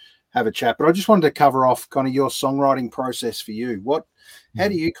to have a chat. But I just wanted to cover off kind of your songwriting process for you. How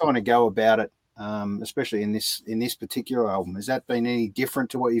do you kind of go about it, especially in this particular album? Has that been any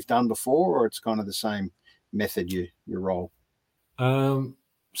different to what you've done before, or it's kind of the same method you roll?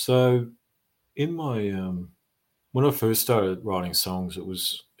 So in my when I first started writing songs, it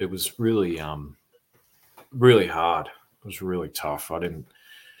was really really hard. It was really tough.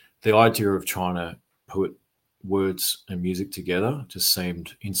 The idea of trying to put words and music together just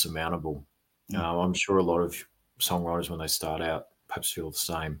seemed insurmountable. I'm sure a lot of songwriters when they start out perhaps feel the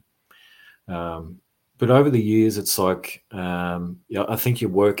same. But over the years, it's like I think you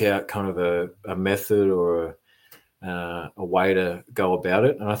work out kind of a method or a way to go about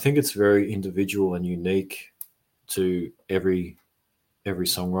it, and I think it's very individual and unique to every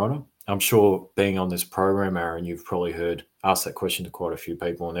songwriter. I'm sure being on this program, Aaron, you've probably asked that question to quite a few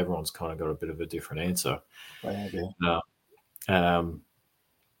people, and everyone's kind of got a bit of a different answer.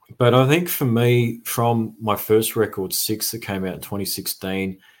 But I think for me, from my first record, 6, that came out in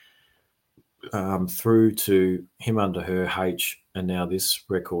 2016, through to Him Under Her, H, and now this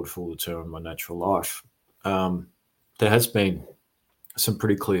record, Full the Term of My Natural Life, there has been some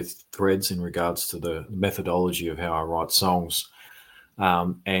pretty clear threads in regards to the methodology of how I write songs.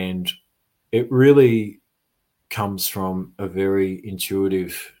 And it really comes from a very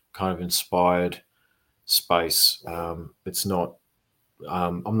intuitive, kind of inspired space. It's not,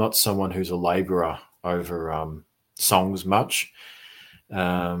 I'm not someone who's a laborer over songs much.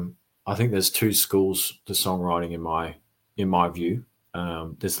 I think there's 2 schools to songwriting in my view.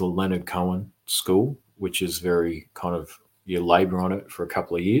 There's the Leonard Cohen school, which is very kind of, you labor on it for a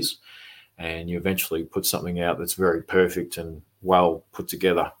couple of years and you eventually put something out that's very perfect and well put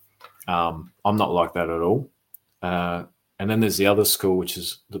together. I'm not like that at all. And then there's the other school, which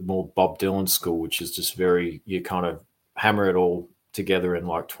is the more Bob Dylan school, which is just you kind of hammer it all together in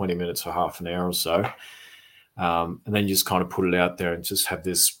like 20 minutes or half an hour or so. And then you just kind of put it out there and just have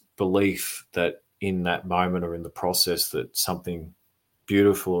this belief that in that moment or in the process that something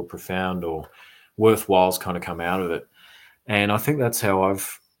beautiful or profound or worthwhile's kind of come out of it. And I think that's how I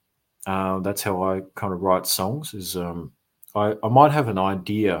kind of write songs is I might have an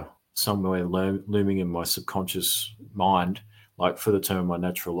idea somewhere looming in my subconscious mind, like For the Term of My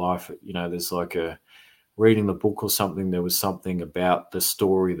Natural Life, there's like reading the book or something, there was something about the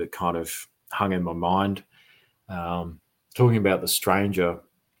story that kind of hung in my mind. Talking about The Stranger,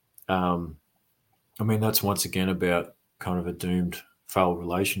 that's once again about kind of a doomed, failed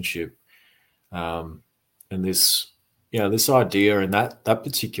relationship. And this idea and that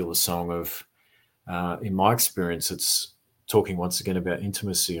particular song of in my experience, it's talking once again about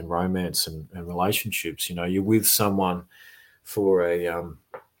intimacy and romance and relationships. You know, you're with someone for a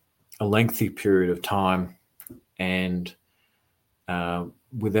lengthy period of time, and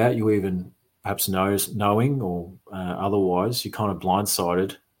without you even perhaps knowing or otherwise, you're kind of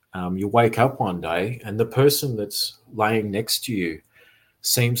blindsided. You wake up one day and the person that's laying next to you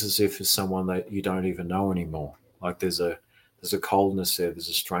seems as if it's someone that you don't even know anymore. Like there's a coldness there, there's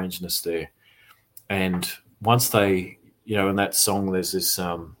a strangeness there. And once they, you know, in that song, there's this,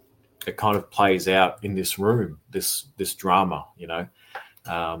 it kind of plays out in this room, this drama, you know.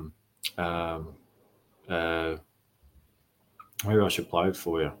 Maybe I should play it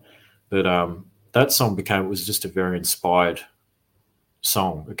for you. But that song was just a very inspired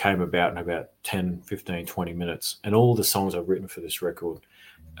song. It came about in about 10, 15, 20 minutes. And all the songs I've written for this record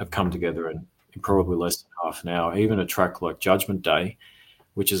have come together in probably less than half an hour. Even a track like Judgment Day,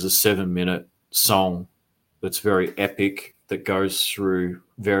 which is a 7-minute song that's very epic, that goes through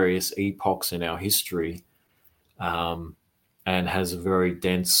various epochs in our history, and has a very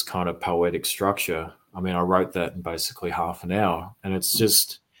dense kind of poetic structure. I mean, I wrote that in basically half an hour, and it's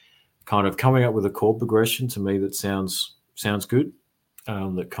just kind of coming up with a chord progression to me that sounds good,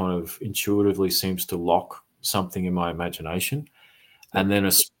 that kind of intuitively seems to lock something in my imagination, and then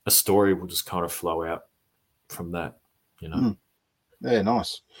a story will just kind of flow out from that, you know. Yeah,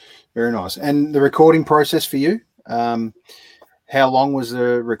 nice, very nice. And the recording process for you, how long was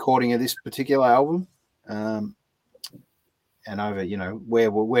the recording of this particular album? And over, you know,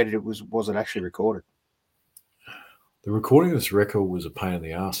 where was it actually recorded? The recording of this record was a pain in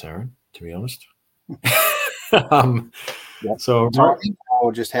the ass, Aaron, to be honest. So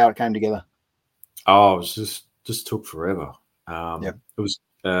or just how it came together? Oh, it was just took forever. It was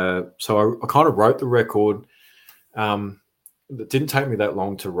so I kind of wrote the record. It didn't take me that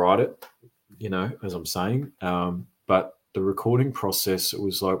long to write it, you know, as I'm saying. But the recording process, it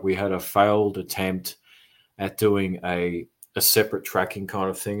was like we had a failed attempt at doing a separate tracking kind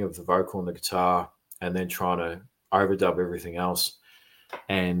of thing of the vocal and the guitar, and then trying to overdub everything else.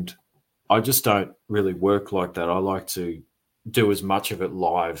 And I just don't really work like that. I like to do as much of it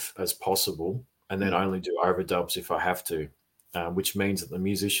live as possible, and then only do overdubs if I have to, which means that the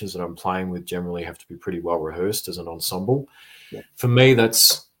musicians that I'm playing with generally have to be pretty well rehearsed as an ensemble. Yeah. For me,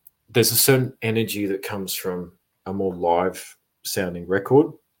 there's a certain energy that comes from a more live sounding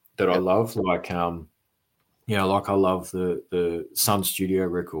record that I love, like like I love the Sun Studio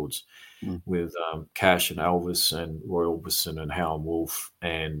records with Cash and Elvis and Roy Orbison and Howlin' Wolf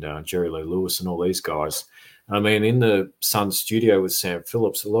and Jerry Lee Lewis and all these guys. I mean, in the Sun Studio with Sam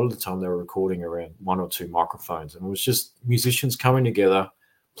Phillips, a lot of the time they were recording around 1 or 2 microphones, and it was just musicians coming together,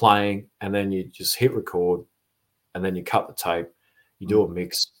 playing, and then you just hit record, and then you cut the tape, you do a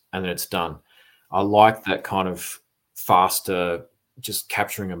mix, and then it's done. I like that kind of faster, just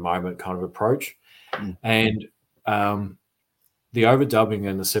capturing a moment kind of approach. And the overdubbing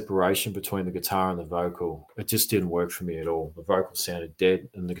and the separation between the guitar and the vocal, it just didn't work for me at all. The vocal sounded dead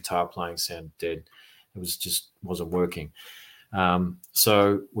and the guitar playing sounded dead. It wasn't working.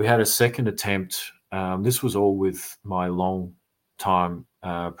 So we had a second attempt. This was all with my long-time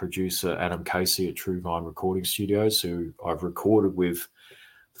producer, Adam Casey at True Vine Recording Studios, who I've recorded with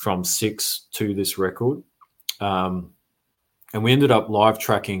from 6 to this record. And we ended up live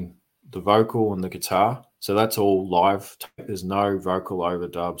tracking the vocal and the guitar. So that's all live. There's no vocal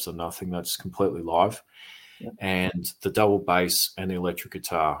overdubs or nothing. That's completely live. Yeah. And the double bass and the electric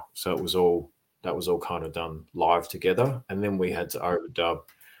guitar. So that was all kind of done live together. And then we had to overdub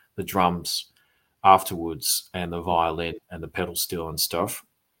the drums afterwards and the violin and the pedal steel and stuff.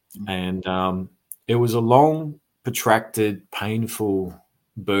 And it was a long, protracted, painful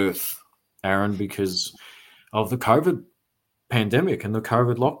birth, Aaron, because of the COVID pandemic and the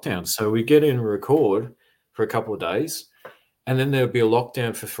COVID lockdown. So we get in and record for a couple of days, and then there would be a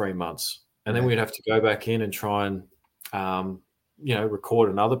lockdown for 3 months, and then we'd have to go back in and try and record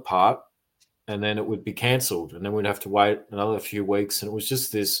another part, and then it would be cancelled, and then we'd have to wait another few weeks, and it was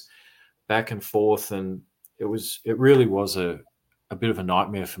just this back and forth, and it really was a bit of a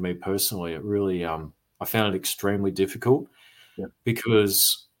nightmare for me personally. It really I found it extremely difficult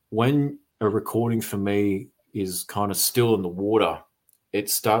because when a recording for me is kind of still in the water,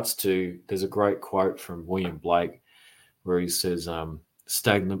 there's a great quote from William Blake where he says,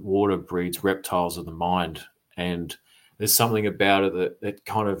 stagnant water breeds reptiles of the mind. And there's something about it that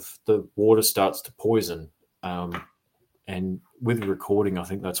kind of the water starts to poison. And with recording, I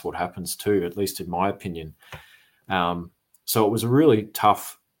think that's what happens too, at least in my opinion. So it was a really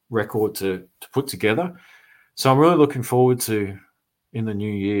tough record to put together. So I'm really looking forward to, in the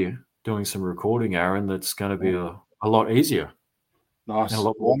new year, doing some recording, Aaron, that's going to be a lot easier. Nice. And a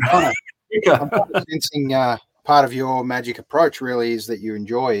lot Well, more. I'm kind of sensing part of your magic approach really is that you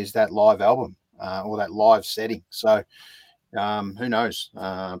enjoy is that live album or that live setting. So who knows?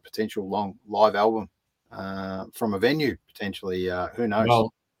 Potential long live album from a venue potentially. Who knows?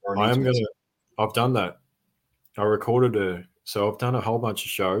 Well, Or an I am intimate- going to. I've done that. I recorded so I've done a whole bunch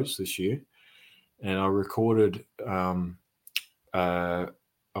of shows this year, and I recorded. I've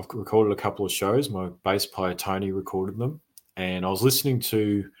recorded a couple of shows. My bass player Tony recorded them, and I was listening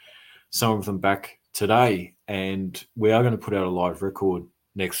to some of them back today. And we are going to put out a live record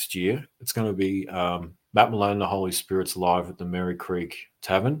next year. It's going to be Matt Malone, the Holy Spirit's live at the Merry Creek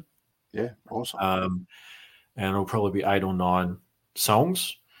Tavern. Yeah, awesome. And it'll probably be 8 or 9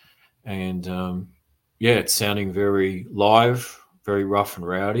 songs, and it's sounding very live, very rough and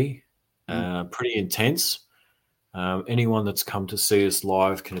rowdy, pretty intense. Anyone that's come to see us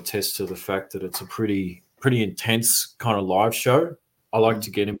live can attest to the fact that it's a pretty intense kind of live show. I like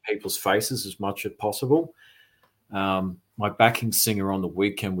to get in people's faces as much as possible. My backing singer on the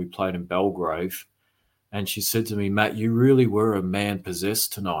weekend, we played in Belgrave, and she said to me, "Matt, you really were a man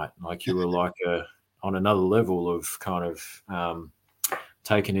possessed tonight. Like you were like on another level of kind of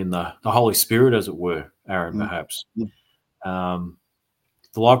taking in the Holy Spirit, as it were, Aaron, perhaps."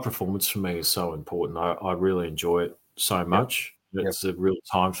 The live performance for me is so important. I really enjoy it so much. Yep. It's a real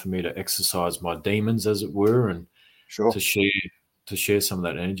time for me to exercise my demons, as it were, and to share some of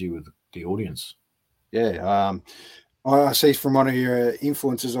that energy with the audience. Yeah. I see from one of your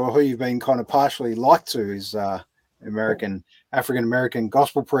influences or who you've been kind of partially liked to is African-American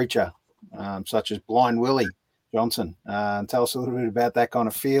gospel preacher, such as Blind Willie Johnson. Tell us a little bit about that kind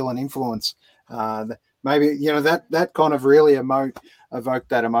of feel and influence. Maybe, that kind of really evoked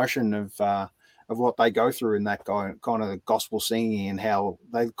that emotion of what they go through in that kind of the gospel singing and how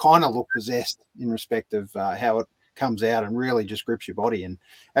they kind of look possessed in respect of how it comes out and really just grips your body. And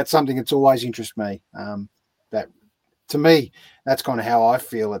that's something that's always interested me. That to me, that's kind of how I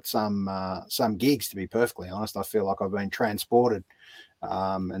feel at some gigs, to be perfectly honest. I feel like I've been transported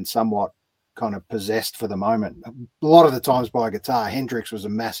and somewhat kind of possessed for the moment. A lot of the times by guitar. Hendrix was a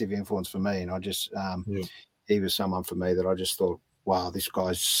massive influence for me, and I just he was someone for me that I just thought, wow, this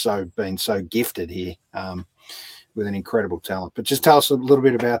guy's been so gifted here with an incredible talent. But just tell us a little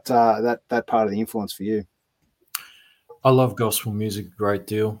bit about that part of the influence for you. I love gospel music a great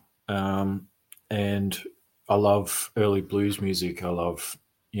deal, and I love early blues music. I love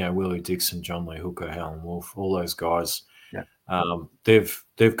Willie Dixon, John Lee Hooker, Howlin' Wolf, all those guys.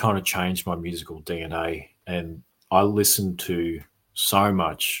 They've kind of changed my musical DNA, and I listen to so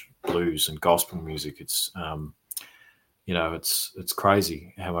much blues and gospel music. It's it's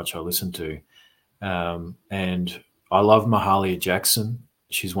crazy how much I listen to, and I love Mahalia Jackson.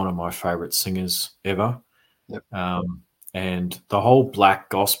 She's one of my favorite singers ever. Yep. And the whole black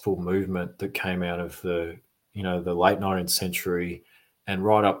gospel movement that came out of the late 19th century and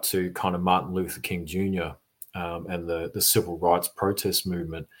right up to kind of Martin Luther King Jr. And the civil rights protest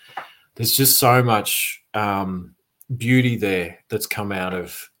movement. There's just so much beauty there that's come out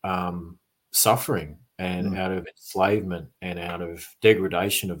of suffering and out of enslavement and out of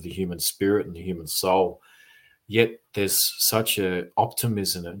degradation of the human spirit and the human soul. Yet there's such a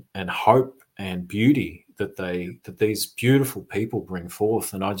optimism and hope and beauty that these beautiful people bring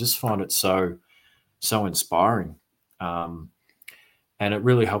forth, and I just find it so inspiring. And it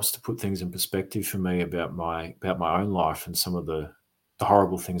really helps to put things in perspective for me about my own life and some of the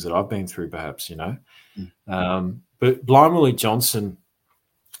horrible things that I've been through, perhaps, But Blind Willie Johnson,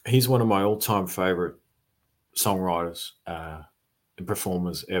 he's one of my all-time favorite songwriters and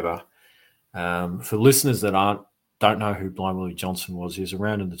performers ever. For listeners that don't know who Blind Willie Johnson was, he was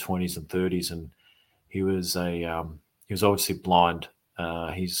around in the 20s and 30s, and he was obviously blind.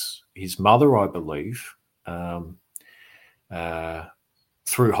 His mother, I believe,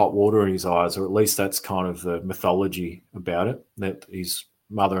 threw hot water in his eyes, or at least that's kind of the mythology about it, that his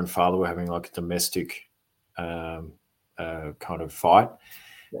mother and father were having like a domestic kind of fight,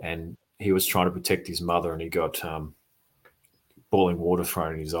 and he was trying to protect his mother, and he got boiling water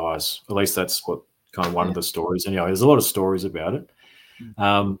thrown in his eyes. At least that's what kind of one of the stories. Anyway, there's a lot of stories about it.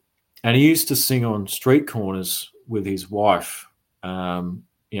 And he used to sing on street corners with his wife,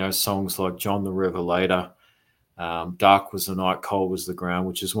 songs like John the Revelator, Dark Was the Night, Cold Was the Ground,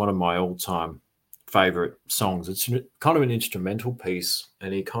 which is one of my all-time favorite songs. It's kind of an instrumental piece,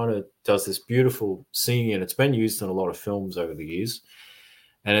 and he kind of does this beautiful singing, and it's been used in a lot of films over the years.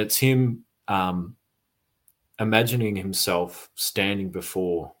 And it's him imagining himself standing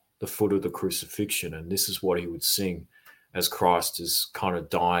before the foot of the crucifixion, and this is what he would sing. as Christ is kind of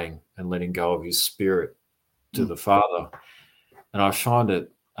dying and letting go of his spirit to the Father. And I find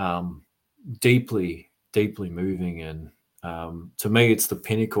it deeply, deeply moving. And to me, it's the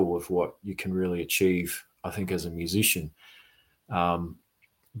pinnacle of what you can really achieve, I think, as a musician.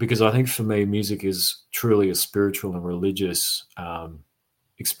 Because I think for me, music is truly a spiritual and religious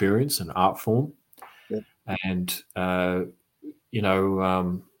experience and art form. Yep. And,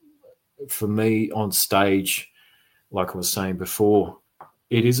 for me on stage, like I was saying before,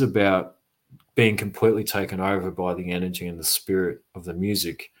 it is about being completely taken over by the energy and the spirit of the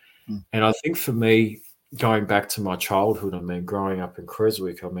music. And I think for me, going back to my childhood, I mean, growing up in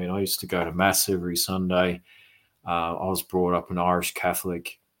Creswick, I mean, I used to go to mass every Sunday. I was brought up an Irish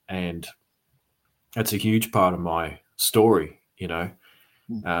Catholic, and that's a huge part of my story, and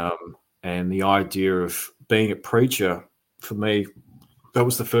the idea of being a preacher, for me, that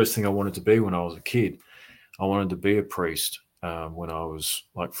was the first thing I wanted to be when I was a kid. I wanted to be a priest when I was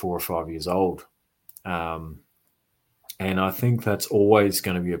like 4 or 5 years old. And I think that's always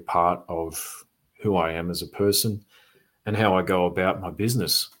going to be a part of who I am as a person and how I go about my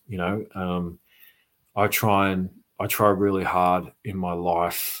business. I try really hard in my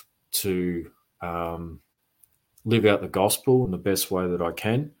life to live out the gospel in the best way that I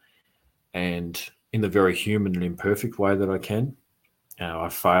can, and in the very human and imperfect way that I can. I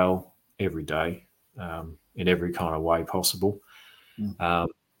fail every day in every kind of way possible. But,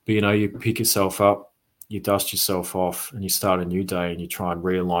 you pick yourself up, you dust yourself off, and you start a new day, and you try and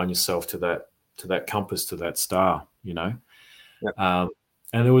realign yourself to that compass, to that star, Yep.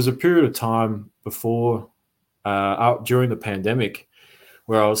 And there was a period of time before, during the pandemic,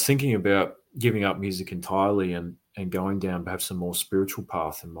 where I was thinking about giving up music entirely and going down perhaps a more spiritual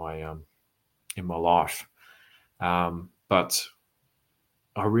path in my life. But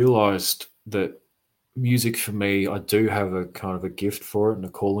I realized that music for me, I do have a kind of a gift for it and a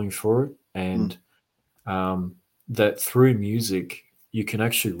calling for it. And that through music, you can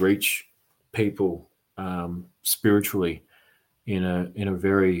actually reach people spiritually in a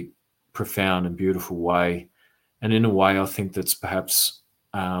very profound and beautiful way. And in a way, I think that's perhaps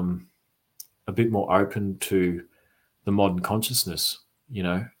a bit more open to the modern consciousness,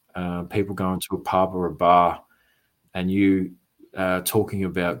 people going to a pub or a bar and you talking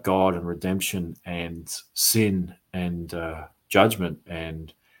about God and redemption and sin and judgment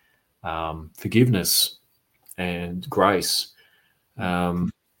and forgiveness and grace. I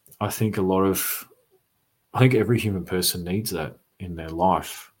think every human person needs that in their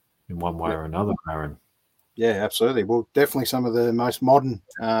life in one way or another, Aaron. Yeah, absolutely. Well, definitely some of the most modern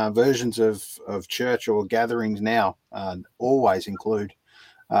versions of church or gatherings now always include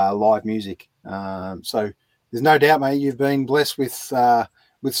live music. So there's no doubt, mate, you've been blessed with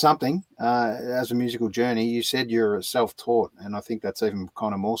something as a musical journey. You said you're self-taught, and I think that's even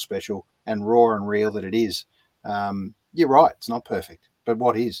kind of more special and raw and real that it is. You're right. It's not perfect, but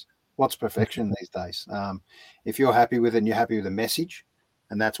what is? What's perfection these days? If you're happy with it and you're happy with the message,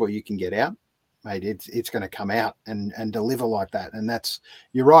 and that's what you can get out, mate, it's going to come out and deliver like that. And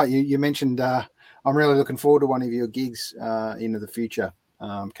you're right. You mentioned, I'm really looking forward to one of your gigs into the future,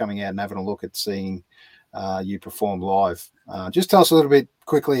 coming out and having a look at seeing you perform live. Just tell us a little bit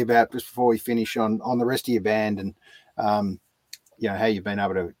quickly about, just before we finish, on the rest of your band and, how you've been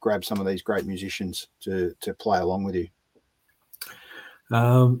able to grab some of these great musicians to play along with you.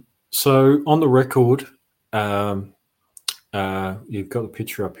 So on the record, you've got the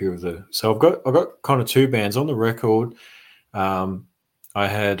picture up here of so I've got kind of two bands on the record. I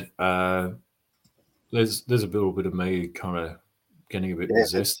had there's a little bit of me kind of getting a bit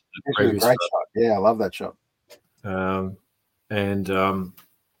possessed. Great shot. Yeah, I love that shot. So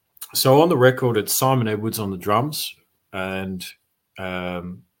on the record, it's Simon Edwards on the drums and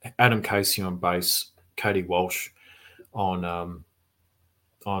Adam Casey on bass, Katie Walsh on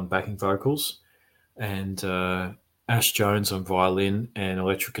backing vocals, and Ash Jones on violin and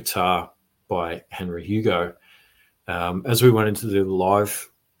electric guitar by Henry Hugo. As we went into the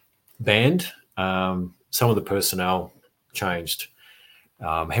live band, some of the personnel changed.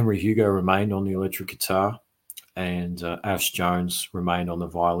 Henry Hugo remained on the electric guitar and Ash Jones remained on the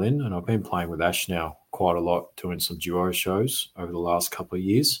violin. And I've been playing with Ash now quite a lot, doing some duo shows over the last couple of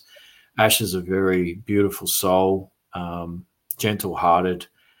years. Ash is a very beautiful soul, gentle-hearted,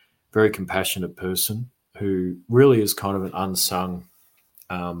 very compassionate person who really is kind of an unsung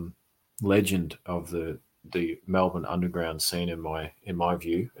legend of the Melbourne underground scene in my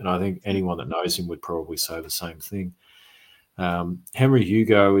view. And I think anyone that knows him would probably say the same thing. Henry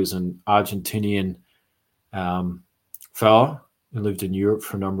Hugo is an Argentinian fella who lived in Europe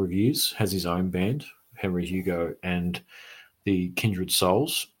for a number of years, has his own band, Henry Hugo and the Kindred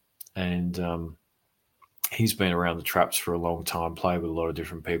Souls. And he's been around the traps for a long time, played with a lot of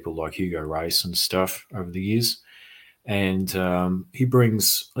different people like Hugo Race and stuff over the years. And he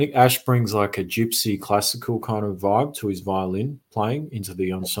brings, I think Ash brings like a gypsy classical kind of vibe to his violin playing into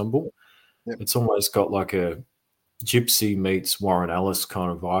the ensemble. Yep. It's almost got like a gypsy meets Warren Ellis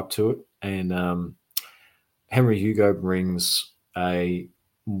kind of vibe to it. And Henry Hugo brings a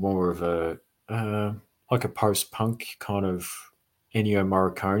more of a like a post-punk kind of Ennio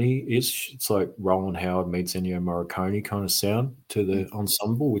Morricone-ish. It's like Roland Howard meets Ennio Morricone kind of sound to the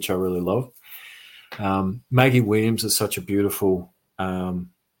ensemble, which I really love. Maggie Williams is such a beautiful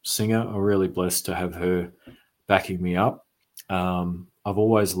singer. I'm really blessed to have her backing me up. I've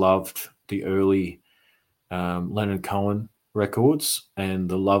always loved the early Leonard Cohen records and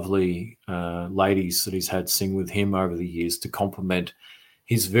the lovely ladies that he's had sing with him over the years to complement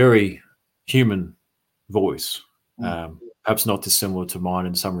his very human voice. Perhaps not dissimilar to mine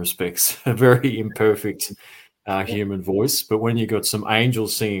in some respects, a very imperfect human voice. But when you got some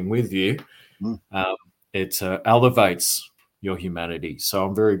angels singing with you, it elevates your humanity. So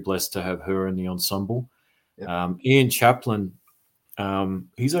I'm very blessed to have her in the ensemble. Yep. Ian Chaplin,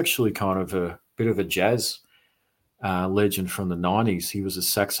 he's actually kind of a bit of a jazz legend from the 90s. He was a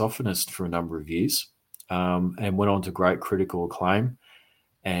saxophonist for a number of years and went on to great critical acclaim.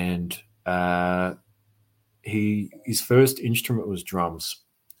 And his first instrument was drums,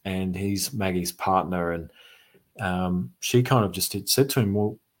 and he's Maggie's partner. And she kind of just said to him,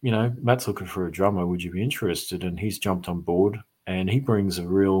 well, you know, Matt's looking for a drummer. Would you be interested? And he's jumped on board, and he brings a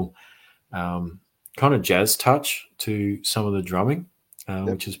real kind of jazz touch to some of the drumming,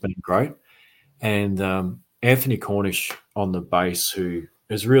 which has been great. And Anthony Cornish on the bass, who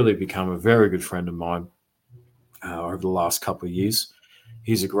has really become a very good friend of mine over the last couple of years.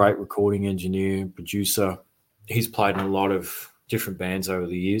 He's a great recording engineer, producer. He's played in a lot of different bands over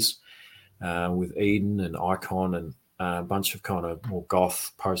the years with Eden and Icon and a bunch of kind of more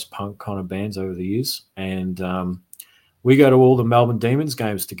goth, post-punk kind of bands over the years. And we go to all the Melbourne Demons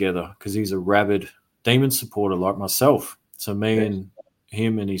games together because he's a rabid Demon supporter like myself. So me and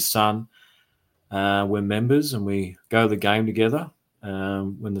him and his son, we're members, and we go to the game together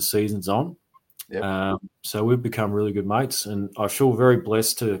when the season's on. Yep. So we've become really good mates, and I feel very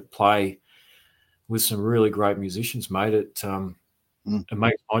blessed to play with some really great musicians, mate. It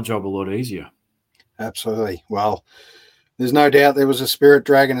makes my job a lot easier. Absolutely. Well, there's no doubt there was a spirit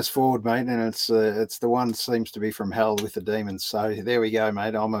dragging us forward, mate, and it's the one that seems to be from hell with the demons. So there we go,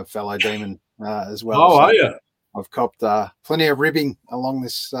 mate. I'm a fellow demon as well. Oh, so are you? I've copped plenty of ribbing along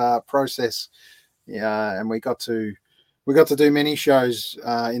this process. Yeah, and we got to do many shows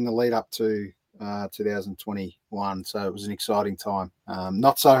in the lead up to 2021. So it was an exciting time.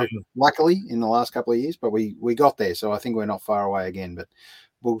 Not so luckily in the last couple of years, but we got there. So I think we're not far away again, but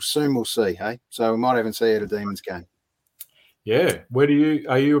we'll see. Hey, so we might even see you at a Demons game. Yeah.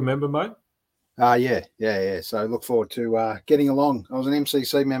 Are you a member, mate? Yeah. So I look forward to getting along. I was an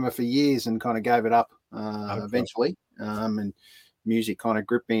MCC member for years and kind of gave it up eventually. And music kind of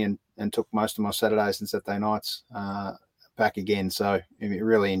gripped me and took most of my Saturdays and Saturday nights back again. So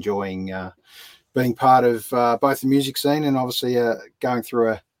really enjoying being part of both the music scene and obviously going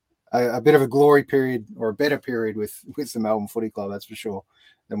through a bit of a glory period or a better period with the Melbourne Footy Club, that's for sure,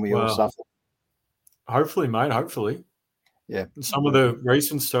 than we all suffered. Hopefully, mate. Hopefully. Yeah. Some of the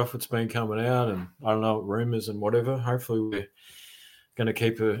recent stuff that's been coming out, and I don't know, rumours and whatever. Hopefully, we're going to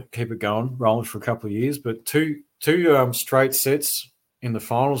keep it going, rolling for a couple of years. But two straight sets in the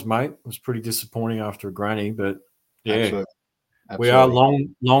finals, mate. It was pretty disappointing after a granny, but yeah. Absolutely. We are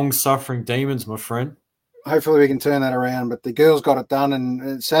long-suffering demons, my friend. Hopefully we can turn that around, but the girls got it done,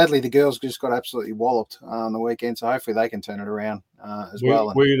 and sadly the girls just got absolutely walloped on the weekend, so hopefully they can turn it around as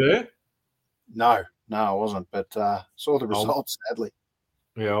well. Were you there? No, I wasn't, but saw the results, sadly.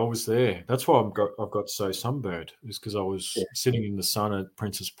 Yeah, I was there. That's why I've got so sunburned, is because I was sitting in the sun at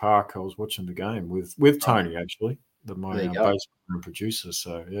Princess Park. I was watching the game with Tony, actually, my bass and producer,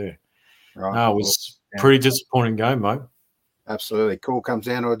 so yeah. Right. No, it was pretty disappointing game, mate. Absolutely. Call comes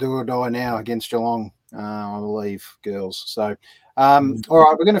down to a do or die now against Geelong, I believe, girls. So, all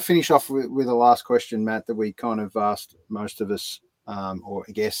right, we're going to finish off with the last question, Matt, that we kind of asked most of us or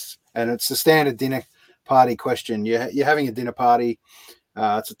guests, and it's the standard dinner party question. You're having a dinner party.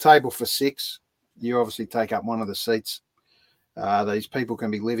 It's a table for 6. You obviously take up one of the seats. These people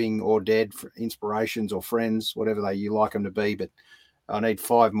can be living or dead, for inspirations or friends, whatever you like them to be, but I need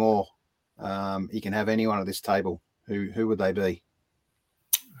 5 more. You can have anyone at this table. Who would they be?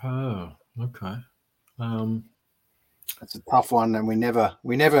 Oh, okay. That's a tough one, and we never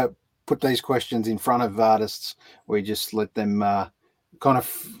put these questions in front of artists. We just let them kind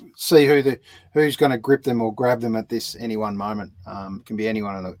of see who's going to grip them or grab them at this any one moment. It can be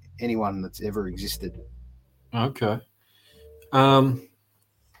anyone that's ever existed. Okay. I'd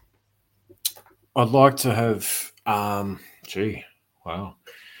like to have. Wow,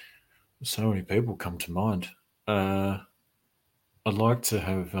 so many people come to mind. I'd like to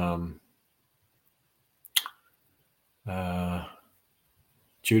have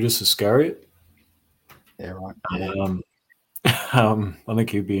Judas Iscariot. Yeah, right. I think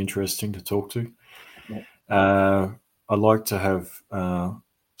he'd be interesting to talk to. Yeah. I'd like to have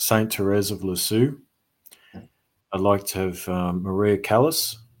Saint Therese of Lisieux. Yeah. I'd like to have Maria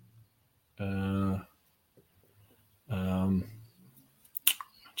Callas.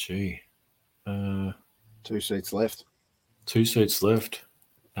 Two seats left. Two seats left.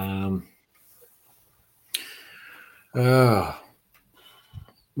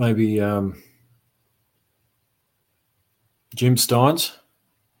 Maybe Jim Steins.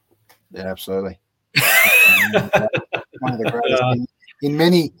 Yeah, absolutely. One of the greatest in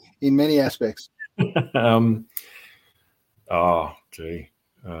many aspects.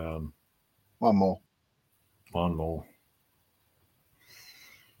 One more.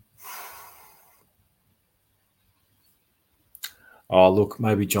 Oh, look,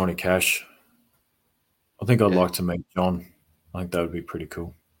 maybe Johnny Cash. I think I'd like to meet John. I think that would be pretty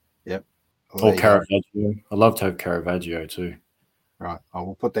cool. Yep. Or Caravaggio. I'd love to have Caravaggio too. Right. Oh,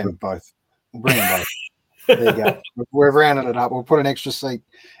 we'll put them both. We'll bring them both. There you go. We've rounded it up. We'll put an extra seat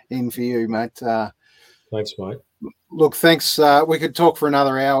in for you, mate. Thanks, mate. Look, thanks. We could talk for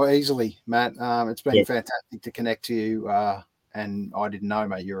another hour easily, Matt. It's been fantastic to connect to you. And I didn't know,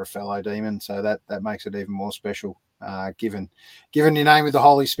 mate, you're a fellow demon, so that makes it even more special. Given your name with the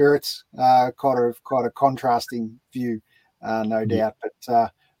Holy Spirits, quite a contrasting view, no doubt.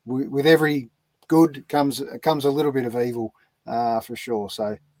 But with every good comes a little bit of evil, for sure.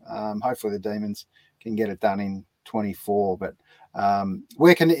 So hopefully the demons can get it done in 24. But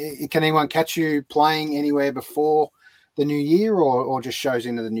where can anyone catch you playing anywhere before the new year, or just shows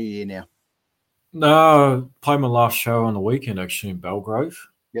into the new year now? No, played my last show on the weekend actually in Belgrove.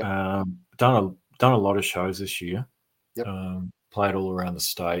 Yep. Done a lot of shows this year. Yep. Played all around the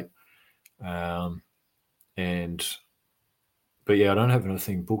state. But yeah, I don't have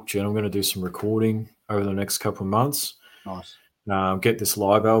anything booked yet. I'm going to do some recording over the next couple of months. Nice. Get this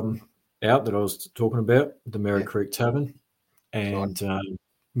live album out that I was talking about, the Merry Creek Tavern, and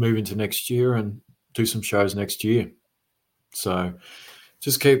move into next year and do some shows next year. So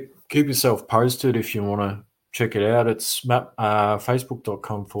just keep yourself posted if you want to check it out. It's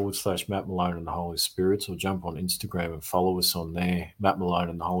facebook.com/Matt Malone and the Holy Spirits, or jump on Instagram and follow us on there, Matt Malone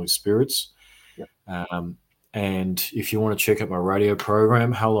and the Holy Spirits. Yep. And if you want to check out my radio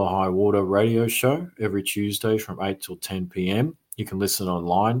program, Hello High Water radio show, every Tuesday from 8 till 10 p.m. You can listen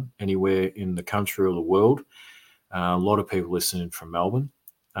online anywhere in the country or the world. A lot of people listening from Melbourne.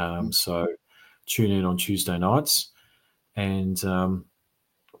 So tune in on Tuesday nights. And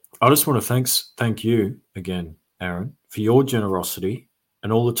I just want to thank you again, Aaron, for your generosity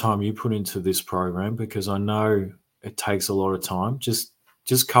and all the time you put into this program, because I know it takes a lot of time. Just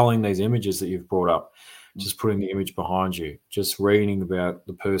culling these images that you've brought up, just putting the image behind you, just reading about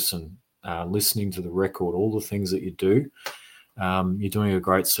the person, listening to the record, all the things that you do. You're doing a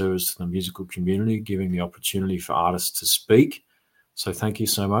great service to the musical community, giving the opportunity for artists to speak. So thank you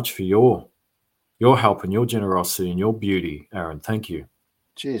so much for your help and your generosity and your beauty, Aaron. Thank you.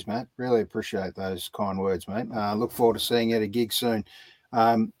 Cheers, Matt. Really appreciate those kind words, mate. Look forward to seeing you at a gig soon.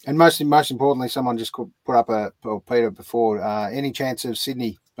 And most importantly, someone just put up or Peter before, any chance of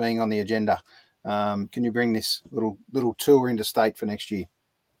Sydney being on the agenda? Can you bring this little tour interstate for next year?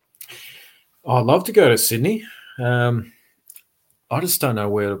 I'd love to go to Sydney. I just don't know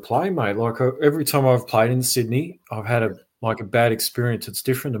where to play, mate. Like every time I've played in Sydney, I've had a bad experience. It's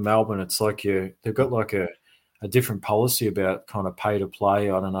different to Melbourne. It's like they've got like a different policy about kind of pay to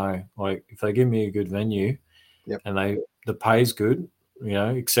play. I don't know. Like if they give me a good venue, and the pay's good,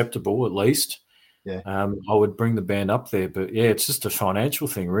 acceptable at least. Yeah. I would bring the band up there. But yeah, it's just a financial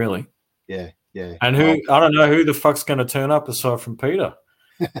thing, really. Yeah. And I don't know who the fuck's going to turn up aside from Peter.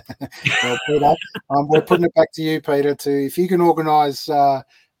 Well, Peter, we're putting it back to you, Peter. If you can organise a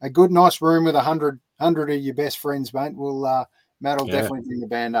good, nice room with 100 of your best friends, mate, Matt will definitely bring the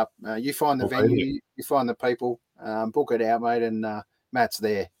band up. You find the venue, you find the people, book it out, mate, and Matt's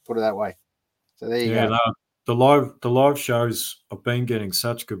there. Put it that way. So there you go. No, the live shows, I've been getting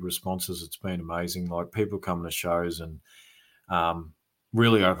such good responses. It's been amazing. Like people coming to shows and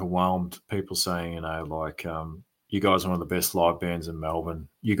really overwhelmed. People saying, you guys are one of the best live bands in Melbourne.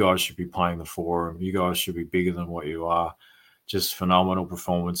 You guys should be playing the Forum. You guys should be bigger than what you are. Just phenomenal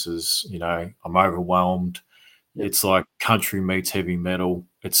performances. You know, I'm overwhelmed. Yep. It's like country meets heavy metal.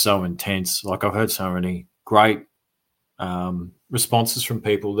 It's so intense. Like, I've heard so many great responses from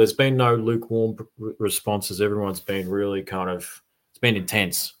people. There's been no lukewarm responses. Everyone's been really it's been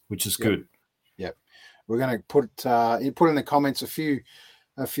intense, which is good. Yep. We're going to put in the comments a few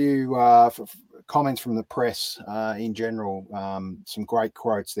comments from the press in general, some great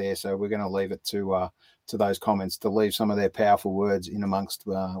quotes there. So we're going to leave it to those comments to leave some of their powerful words in amongst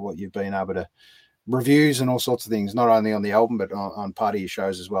what you've been able to reviews and all sorts of things, not only on the album, but on part of your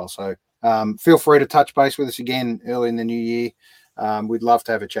shows as well. So feel free to touch base with us again early in the new year. We'd love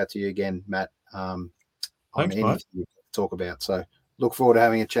to have a chat to you again, Matt, on anything you talk about. So look forward to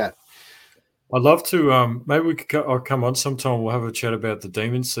having a chat. I'd love to. Maybe we could. I'll come on sometime. We'll have a chat about the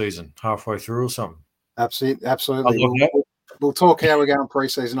Demon season halfway through or something. Absolutely. We'll talk how we're going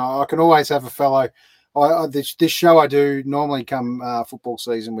pre-season. I can always have a fellow. This show I do normally come football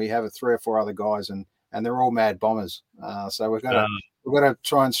season. We have 3 or 4 other guys, and they're all mad bombers. So we've got to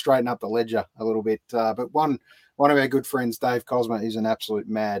try and straighten up the ledger a little bit. But one of our good friends, Dave Cosma, is an absolute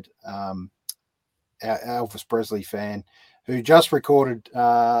mad Elvis Presley fan, who just recorded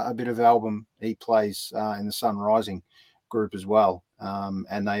a bit of album he plays in the Sun Rising group as well.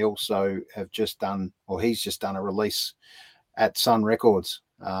 And they also have just done, or he's just done a release at Sun Records,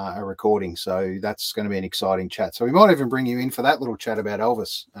 a recording. So that's going to be an exciting chat. So we might even bring you in for that little chat about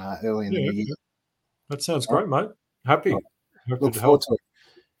Elvis early in the new year. That sounds great, mate. Happy. Look forward to it.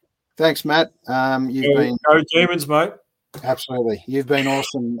 Thanks, Matt. You've been go Demons, mate. Absolutely. You've been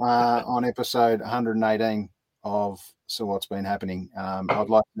awesome on episode 118 of So What's Been Happening. I'd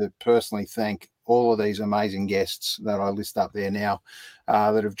like to personally thank all of these amazing guests that I list up there now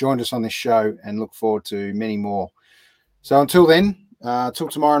that have joined us on this show, and look forward to many more. So until then, till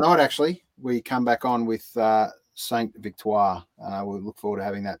tomorrow night, actually, we come back on with Saint Victoire. We'll look forward to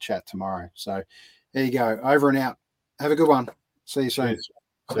having that chat tomorrow. So there you go. Over and out. Have a good one. See you soon. Cheers.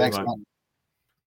 Thanks, mate.